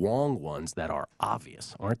 Wong ones that are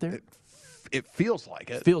obvious, aren't there? It feels like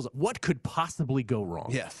it. What could possibly go wrong?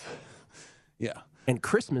 Yes. Yeah. And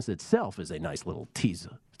Christmas itself is a nice little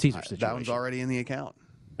teaser situation. That one's already in the account.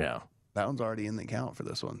 Yeah. That one's already in the account for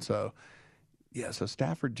this one. So, so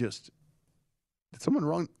Stafford did someone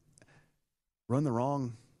run the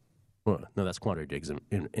wrong? Well, no, that's Quandre Diggs'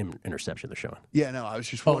 interception they're showing. Yeah, no, I was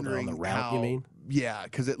just wondering on the route, you mean? Yeah,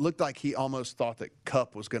 because it looked like he almost thought that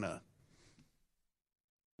Kupp was going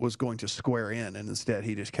to square in, and instead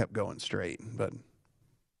he just kept going straight. But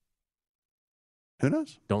who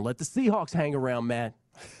knows? Don't let the Seahawks hang around, Matt.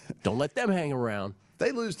 Don't let them hang around.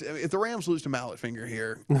 If the Rams lose to Mallet Finger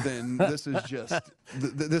here, then this is just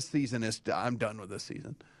this season is. I'm done with this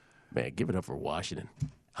season. Man, give it up for Washington.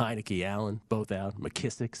 Heineke, Allen, both out.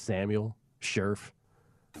 McKissick, Samuel, Scherf,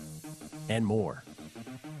 and more.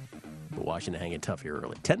 But Washington hanging tough here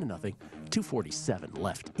early. 10-0, 2:47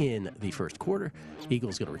 left in the first quarter.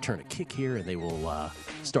 Eagles going to return a kick here, and they will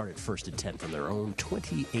start at 1st and 10 from their own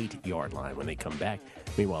 28-yard line when they come back.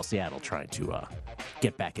 Meanwhile, Seattle trying to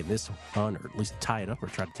get back in this one, or at least tie it up, or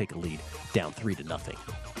try to take a lead down 3-0.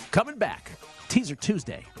 Coming back, Teaser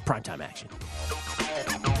Tuesday, primetime action.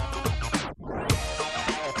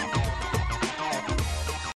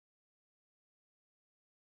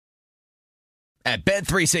 At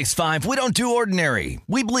Bet365, we don't do ordinary.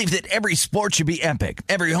 We believe that every sport should be epic.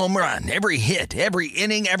 Every home run, every hit, every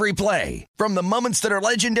inning, every play. From the moments that are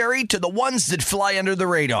legendary to the ones that fly under the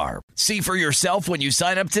radar. See for yourself when you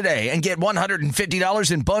sign up today and get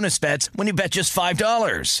 $150 in bonus bets when you bet just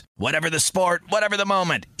 $5. Whatever the sport, whatever the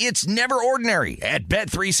moment, it's never ordinary at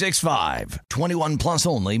Bet365. 21 plus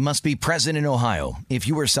only. Must be present in Ohio. If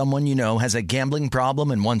you or someone you know has a gambling problem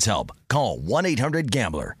and wants help, call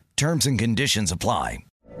 1-800-GAMBLER. Terms and conditions apply.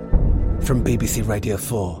 From BBC Radio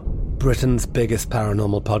 4, Britain's biggest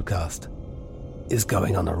paranormal podcast is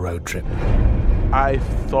going on a road trip. I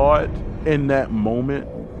thought in that moment,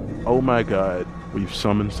 oh my God, we've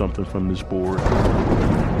summoned something from this board.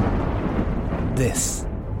 This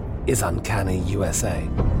is Uncanny USA.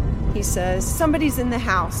 He says, somebody's in the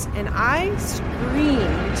house, and I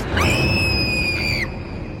screamed.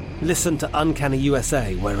 Listen to Uncanny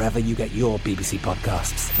USA wherever you get your BBC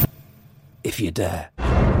podcasts, if you dare.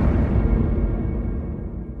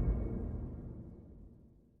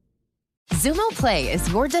 Zumo Play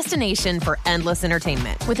is your destination for endless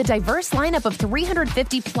entertainment. With a diverse lineup of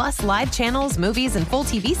 350-plus live channels, movies, and full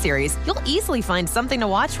TV series, you'll easily find something to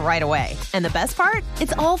watch right away. And the best part?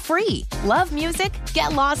 It's all free. Love music?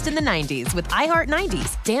 Get lost in the 90s with iHeart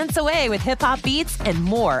 90s, dance away with hip-hop beats, and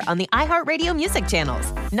more on the iHeartRadio music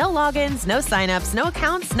channels. No logins, no signups, no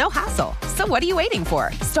accounts, no hassle. So what are you waiting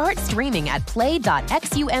for? Start streaming at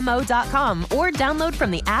play.xumo.com or download from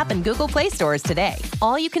the app and Google Play stores today.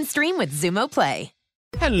 All you can stream with Zumo Play.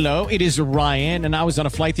 Hello, it is Ryan, and I was on a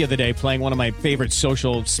flight the other day playing one of my favorite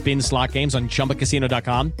social spin slot games on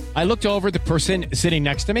ChumbaCasino.com. I looked over at the person sitting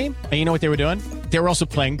next to me, and you know what they were doing? They were also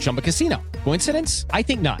playing Chumba Casino. Coincidence? I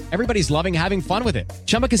think not. Everybody's loving having fun with it.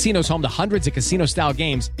 Chumba Casino is home to hundreds of casino-style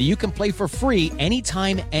games that you can play for free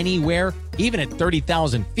anytime, anywhere, even at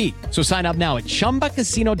 30,000 feet. So sign up now at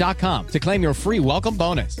ChumbaCasino.com to claim your free welcome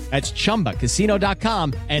bonus. That's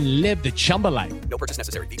ChumbaCasino.com and live the Chumba life. No purchase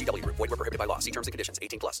necessary. VGW. Void where prohibited by law. See terms and conditions.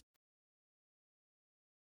 18+.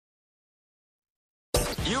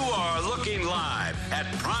 You are looking live at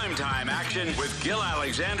Primetime Action with Gil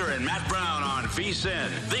Alexander and Matt Brown on VSiN,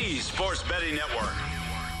 the Sports Betting Network.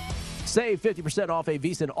 Save 50% off a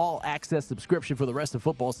VSiN all-access subscription for the rest of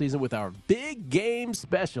football season with our Big Game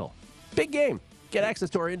Special. Big Game. Get access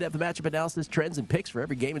to our in-depth matchup analysis, trends, and picks for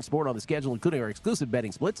every game and sport on the schedule, including our exclusive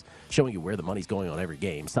betting splits, showing you where the money's going on every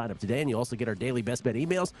game. Sign up today, and you'll also get our daily best bet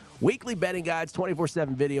emails, weekly betting guides,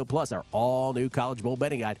 24/7 video, plus our all-new College Bowl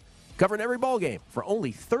betting guide, covering every bowl game for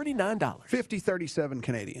only $39. $50.37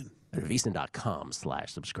 Canadian. At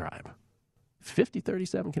VSiN.com/subscribe.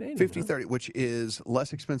 $50.37 Canadian. $50.30, which is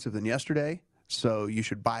less expensive than yesterday, so you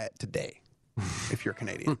should buy it today if you're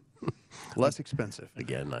Canadian. Less expensive.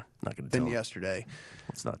 Again, not going to than tell yesterday.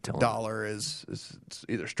 Let's not tell him. Dollar is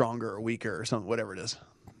either stronger or weaker or something, whatever it is.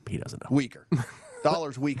 He doesn't know. Weaker.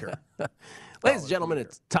 Dollar's weaker. Ladies and gentlemen,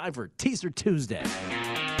 it's time for Teaser Tuesday.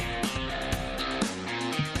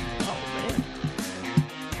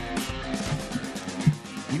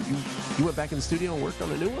 You went back in the studio and worked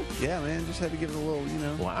on a new one? Yeah, man. Just had to give it a little,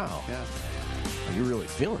 Wow. Yeah. You're really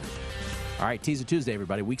feeling it. All right, Teaser Tuesday,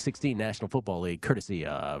 everybody. Week 16 National Football League, courtesy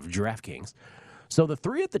of DraftKings. So the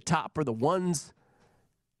three at the top are the ones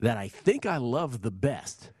that I think I love the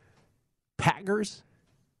best. Packers,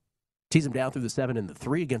 tease them down through the 7 and the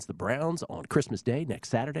 3 against the Browns on Christmas Day, next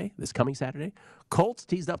Saturday, this coming Saturday. Colts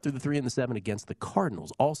teased up through the 3 and the 7 against the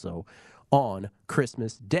Cardinals, also on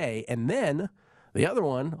Christmas Day. And then the other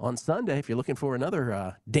one on Sunday, if you're looking for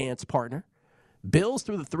another dance partner, Bills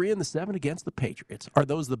through the 3 and the 7 against the Patriots. Are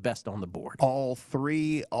those the best on the board? All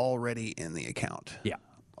three already in the account. Yeah.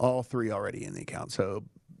 All three already in the account. So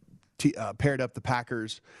paired up the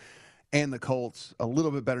Packers and the Colts, a little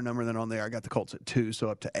bit better number than on there. I got the Colts at 2, so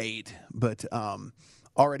up to 8. But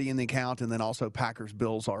already in the account, and then also Packers,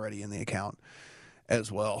 Bills already in the account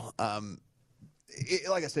as well.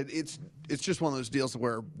 Like I said, it's just one of those deals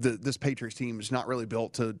where this Patriots team is not really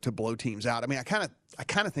built to blow teams out. I mean, I kind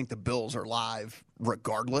of think the Bills are live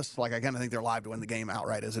regardless. Like, I kind of think they're live to win the game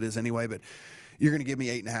outright as it is anyway. But you're going to give me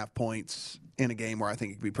 8.5 points in a game where I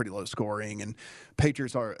think it could be pretty low scoring. And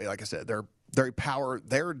Patriots are, like I said, they're very power.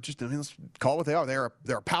 They're just, let's call it what they are.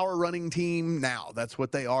 They're a power running team now. That's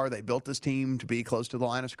what they are. They built this team to be close to the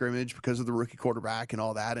line of scrimmage because of the rookie quarterback and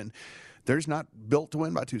all that. And they're just not built to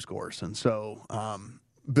win by 2 scores. And so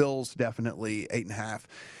Bills definitely 8.5.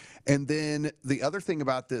 And then the other thing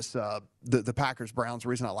about this, the Packers-Browns, the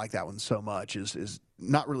reason I like that one so much is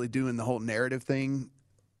not really doing the whole narrative thing.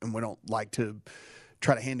 And we don't like to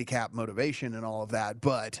try to handicap motivation and all of that.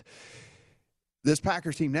 But this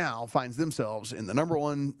Packers team now finds themselves in the number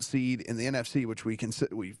 1 seed in the NFC, which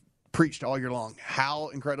we've preached all year long how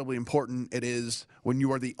incredibly important it is when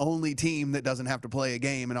you are the only team that doesn't have to play a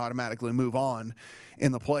game and automatically move on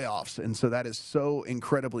in the playoffs. And so that is so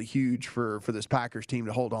incredibly huge for this Packers team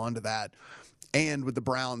to hold on to that. And with the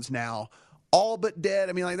Browns now all but dead,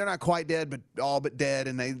 I mean, like, they're not quite dead, but all but dead,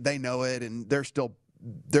 and they know it, and they're still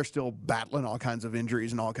battling all kinds of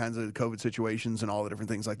injuries and all kinds of COVID situations and all the different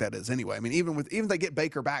things like that is anyway. I mean, even if they get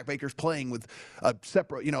Baker back, Baker's playing with a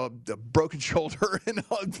separate, a broken shoulder and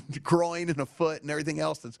a groin and a foot and everything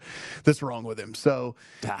else that's wrong with him. So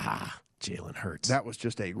Jalen Hurts. That was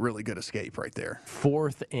just a really good escape right there.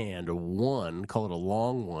 4th and 1, call it a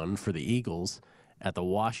long one for the Eagles at the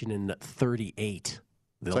Washington 38.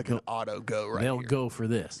 It's like an auto go right They'll here. go for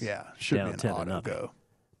this. Yeah, should down be an 10 auto nothing. go.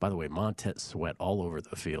 By the way, Montez Sweat all over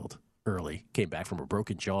the field early. Came back from a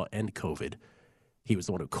broken jaw and COVID. He was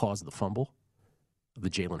the one who caused the fumble, the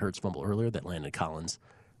Jalen Hurts fumble earlier that Landon Collins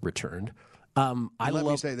returned. Let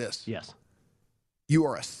me say this. Yes. You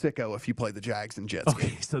are a sicko if you play the Jags and Jets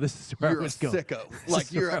game. So this is where You're I was a going. sicko.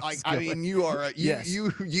 Like you're like I mean you are a, Yes.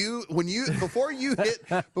 before you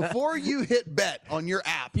hit bet on your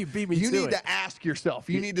app, you beat me you to need it. to ask yourself.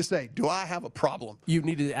 You need to say, do I have a problem? You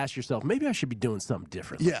need to ask yourself, maybe I should be doing something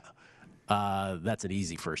differently. Yeah. That's an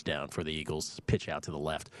easy first down for the Eagles. Pitch out to the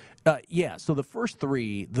left. So the first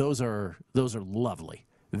 3, those are lovely.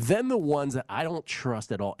 Then the ones that I don't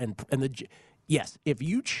trust at all, yes, if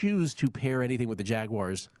you choose to pair anything with the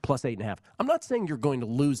Jaguars plus 8.5, I'm not saying you're going to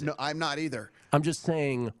lose it. No, I'm not either. I'm just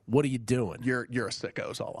saying, what are you doing? You're a sicko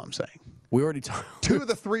is all I'm saying. We already talked. 2 of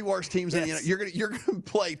the 3 worst teams in the you're gonna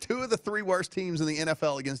play 2 of the 3 worst teams in the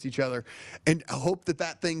NFL against each other, and hope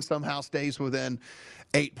that thing somehow stays within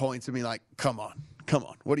 8 points and be like, come on,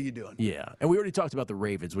 what are you doing? Yeah, and we already talked about the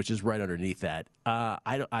Ravens, which is right underneath that.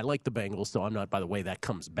 I like the Bengals, so I'm not. By the way, that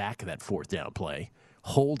comes back that 4th down play,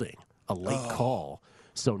 holding a late call.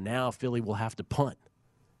 So now Philly will have to punt.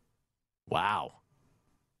 Wow.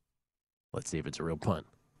 Let's see if it's a real punt.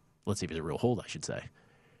 Let's see if it's a real hold, I should say.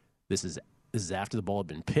 This is after the ball had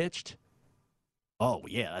been pitched. Oh,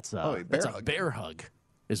 yeah, that's a bear hug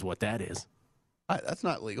is what that is. That's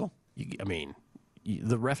not legal.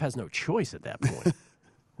 The ref has no choice at that point.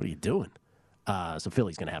 What are you doing? So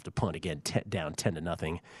Philly's going to have to punt again, down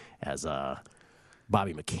 10-0 as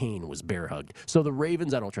Bobby McCain was bear hugged. So the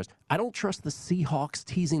Ravens, I don't trust. I don't trust the Seahawks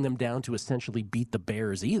teasing them down to essentially beat the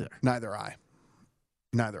Bears either. Neither I.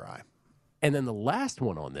 And then the last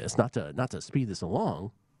one on this, not to speed this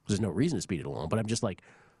along, because there's no reason to speed it along, but I'm just like,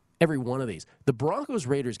 every one of these. The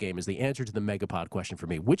Broncos-Raiders game is the answer to the Megapod question for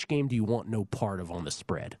me. Which game do you want no part of on the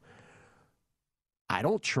spread? I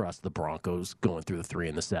don't trust the Broncos going through the 3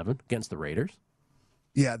 and the 7 against the Raiders.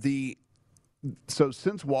 Yeah, so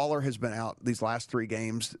since Waller has been out these last 3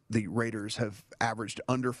 games, the Raiders have averaged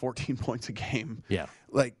under 14 points a game. Yeah.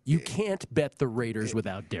 Like you can't bet the Raiders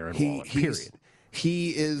without Darren Waller, period. He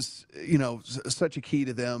is, such a key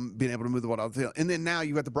to them being able to move the ball out the field. And then now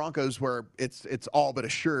you've got the Broncos where it's all but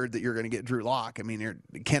assured that you're going to get Drew Lock. I mean, you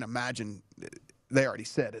can't imagine. They already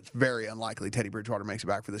said it's very unlikely Teddy Bridgewater makes it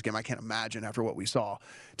back for this game. I can't imagine after what we saw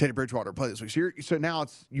Teddy Bridgewater play this week. So now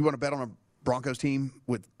you want to bet on a Broncos team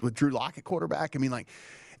with Drew Lock at quarterback? I mean, like,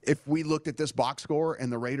 if we looked at this box score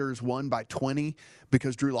and the Raiders won by 20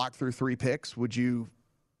 because Drew Lock threw 3 picks, would you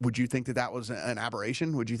think that was an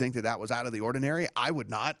aberration? Would you think that was out of the ordinary? I would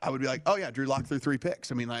not. I would be like, oh yeah, Drew Lock threw 3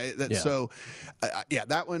 picks. I mean,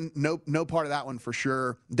 that one, no part of that one for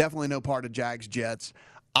sure. Definitely no part of Jags Jets.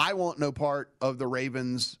 I want no part of the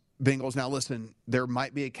Ravens Bengals. Now listen, there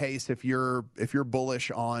might be a case if you're bullish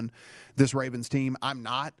on this Ravens team. I'm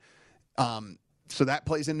not. So that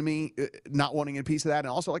plays into me not wanting a piece of that. And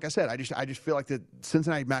also, like I said, I just feel like that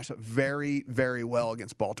Cincinnati matched up very, very well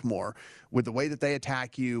against Baltimore with the way that they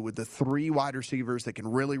attack you, with the 3 wide receivers that can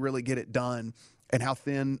really, really get it done, and how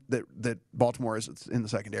thin that Baltimore is in the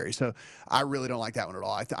secondary. So I really don't like that one at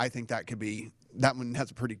all. I think that could be. That one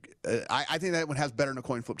has a pretty. I think that one has better than a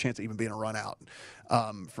coin flip chance of even being a run out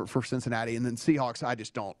for Cincinnati. And then Seahawks, I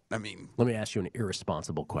just don't. I mean, let me ask you an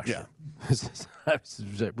irresponsible question. Yeah. I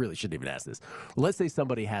really shouldn't even ask this. Let's say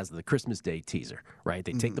somebody has the Christmas Day teaser, right?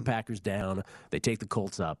 They take the Packers down, they take the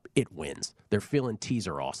Colts up, it wins. They're feeling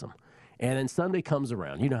teaser awesome. And then Sunday comes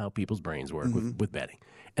around. You know how people's brains work with betting.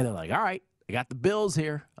 And they're like, all right, I got the Bills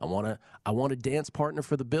here. I want a dance partner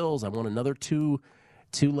for the Bills. I want another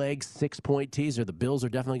two-leg, 6-point teaser. The Bills are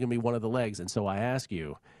definitely going to be one of the legs. And so I ask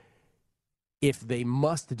you, if they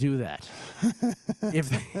must do that,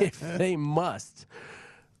 if they must,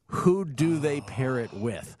 who do they pair it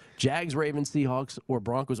with? Jags, Ravens, Seahawks, or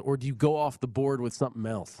Broncos? Or do you go off the board with something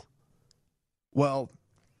else? Well,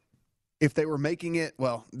 if they were making it,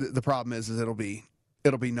 the problem is it'll be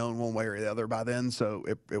known one way or the other by then, so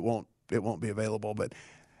it won't be available. But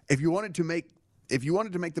if you wanted to make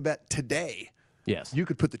the bet today, yes, you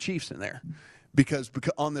could put the Chiefs in there because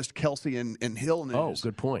on this Kelsey and Hill news. Oh,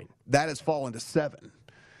 good point. That has fallen to 7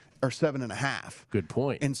 or 7.5. Good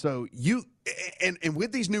point. And so and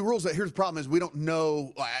with these new rules, here's the problem: is we don't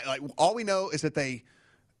know. Like all we know is that they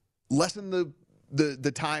lessen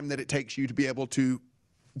the time that it takes you to be able to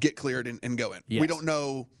get cleared and go in. Yes. We don't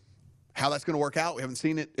know how that's going to work out. We haven't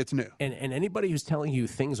seen it. It's new. And anybody who's telling you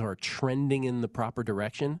things are trending in the proper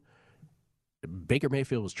direction, Baker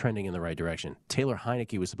Mayfield was trending in the right direction. Taylor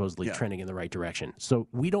Heineke was supposedly trending in the right direction. So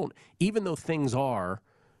we don't, even though things are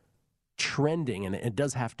trending, and it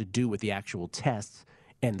does have to do with the actual tests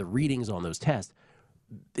and the readings on those tests,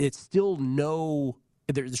 there's still no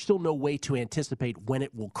way to anticipate when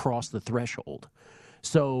it will cross the threshold.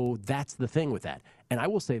 So that's the thing with that. And I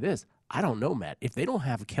will say this, I don't know, Matt, if they don't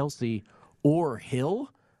have Kelsey or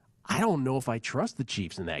Hill, I don't know if I trust the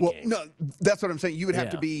Chiefs in that game. No, that's what I'm saying. You would have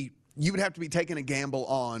to be taking a gamble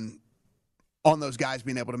on those guys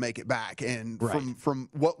being able to make it back. And from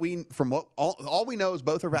what all we know is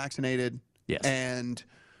both are vaccinated. Yes. And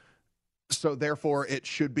so therefore it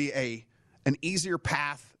should be an easier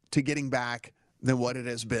path to getting back than what it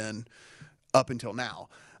has been up until now.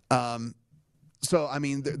 So I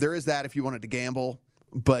mean, there is that if you wanted to gamble,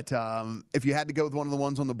 but if you had to go with one of the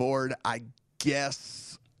ones on the board, I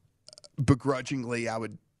guess begrudgingly I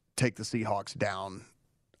would take the Seahawks down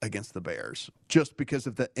against the Bears just because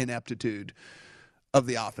of the ineptitude of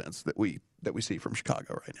the offense that we see from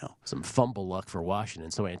Chicago right now. Some fumble luck for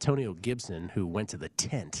Washington. So Antonio Gibson, who went to the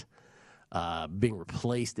tent, being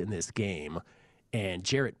replaced in this game, and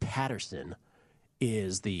Jarrett Patterson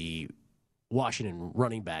is the Washington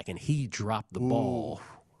running back, and he dropped the ball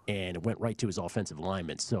and it went right to his offensive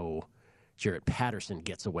lineman. So Jarrett Patterson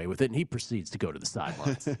gets away with it, and he proceeds to go to the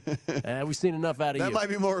sidelines. We've seen enough out of that might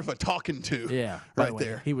be more of a talking to. Yeah, right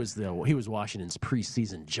there. He was Washington's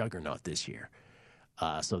preseason juggernaut this year.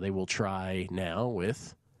 So they will try now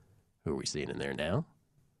with who are we seeing in there now?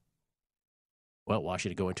 Well,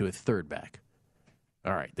 Washington going to a third back.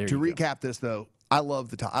 All right, there. To recap this though, I love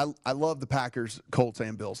the Packers, Colts,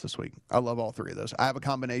 and Bills this week. I love all three of those. I have a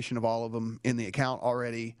combination of all of them in the account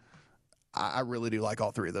already. I really do like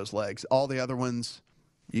all three of those legs. All the other ones,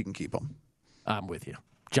 you can keep them. I'm with you.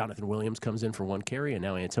 Jonathan Williams comes in for one carry, and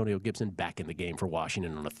now Antonio Gibson back in the game for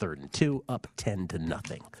Washington on a 3rd and 2, up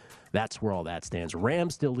 10-0. That's where all that stands.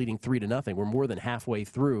 Rams still leading 3-0. We're more than halfway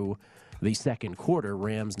through the second quarter.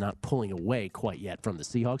 Rams not pulling away quite yet from the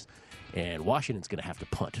Seahawks, and Washington's going to have to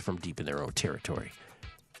punt from deep in their own territory.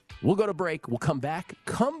 We'll go to break. We'll come back.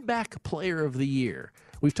 Comeback Player of the Year.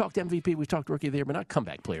 We've talked MVP, we've talked Rookie of the Year, but not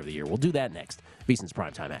Comeback Player of the Year. We'll do that next. VSiN's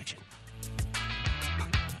Primetime Action.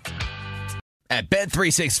 At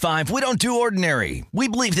Bet365, we don't do ordinary. We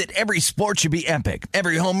believe that every sport should be epic.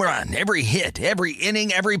 Every home run, every hit, every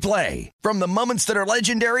inning, every play. From the moments that are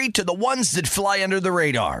legendary to the ones that fly under the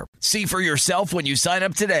radar. See for yourself when you sign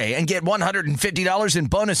up today and get $150 in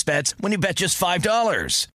bonus bets when you bet just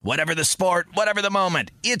 $5. Whatever the sport, whatever the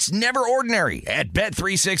moment, it's never ordinary at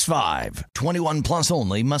Bet365. 21 plus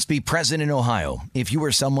only. Must be present in Ohio. If you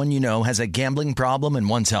or someone you know has a gambling problem and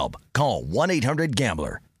wants help, call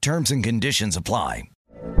 1-800-GAMBLER. Terms and conditions apply.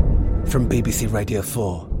 From BBC Radio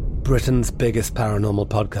 4, Britain's biggest paranormal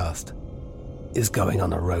podcast is going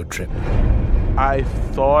on a road trip. I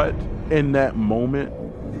thought in that moment,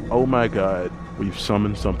 oh my God, we've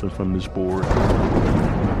summoned something from this board.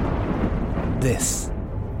 This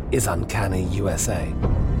is Uncanny USA.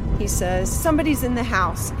 He says, somebody's in the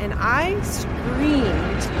house, and I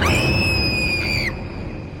screamed.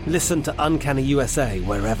 Listen to Uncanny USA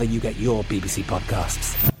wherever you get your BBC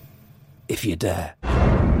podcasts, if you dare.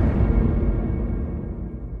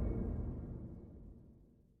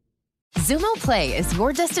 Xumo Play is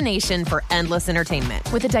your destination for endless entertainment.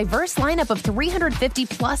 With a diverse lineup of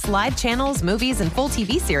 350-plus live channels, movies, and full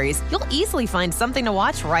TV series, you'll easily find something to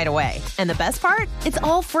watch right away. And the best part? It's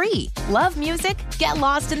all free. Love music? Get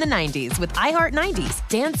lost in the 90s with iHeart 90s,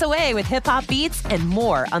 dance away with hip-hop beats, and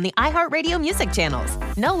more on the iHeartRadio music channels.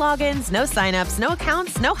 No logins, no signups, no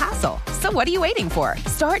accounts, no hassle. So what are you waiting for?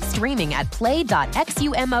 Start streaming at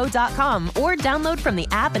play.xumo.com or download from the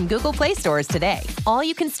app and Google Play stores today. All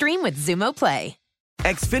you can stream with Xumo Play.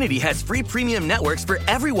 Xfinity has free premium networks for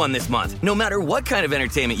everyone this month, no matter what kind of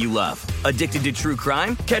entertainment you love. Addicted to true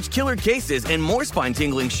crime? Catch killer cases and more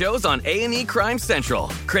spine-tingling shows on A&E Crime Central.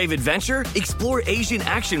 Crave adventure? Explore Asian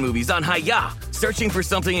action movies on Hi-YAH. Searching for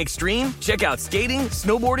something extreme? Check out skating,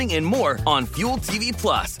 snowboarding, and more on Fuel TV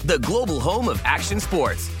Plus, the global home of action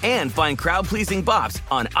sports. And find crowd-pleasing bops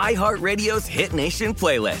on iHeartRadio's Hit Nation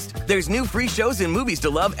playlist. There's new free shows and movies to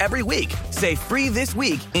love every week. Say free this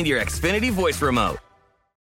week in your Xfinity voice remote.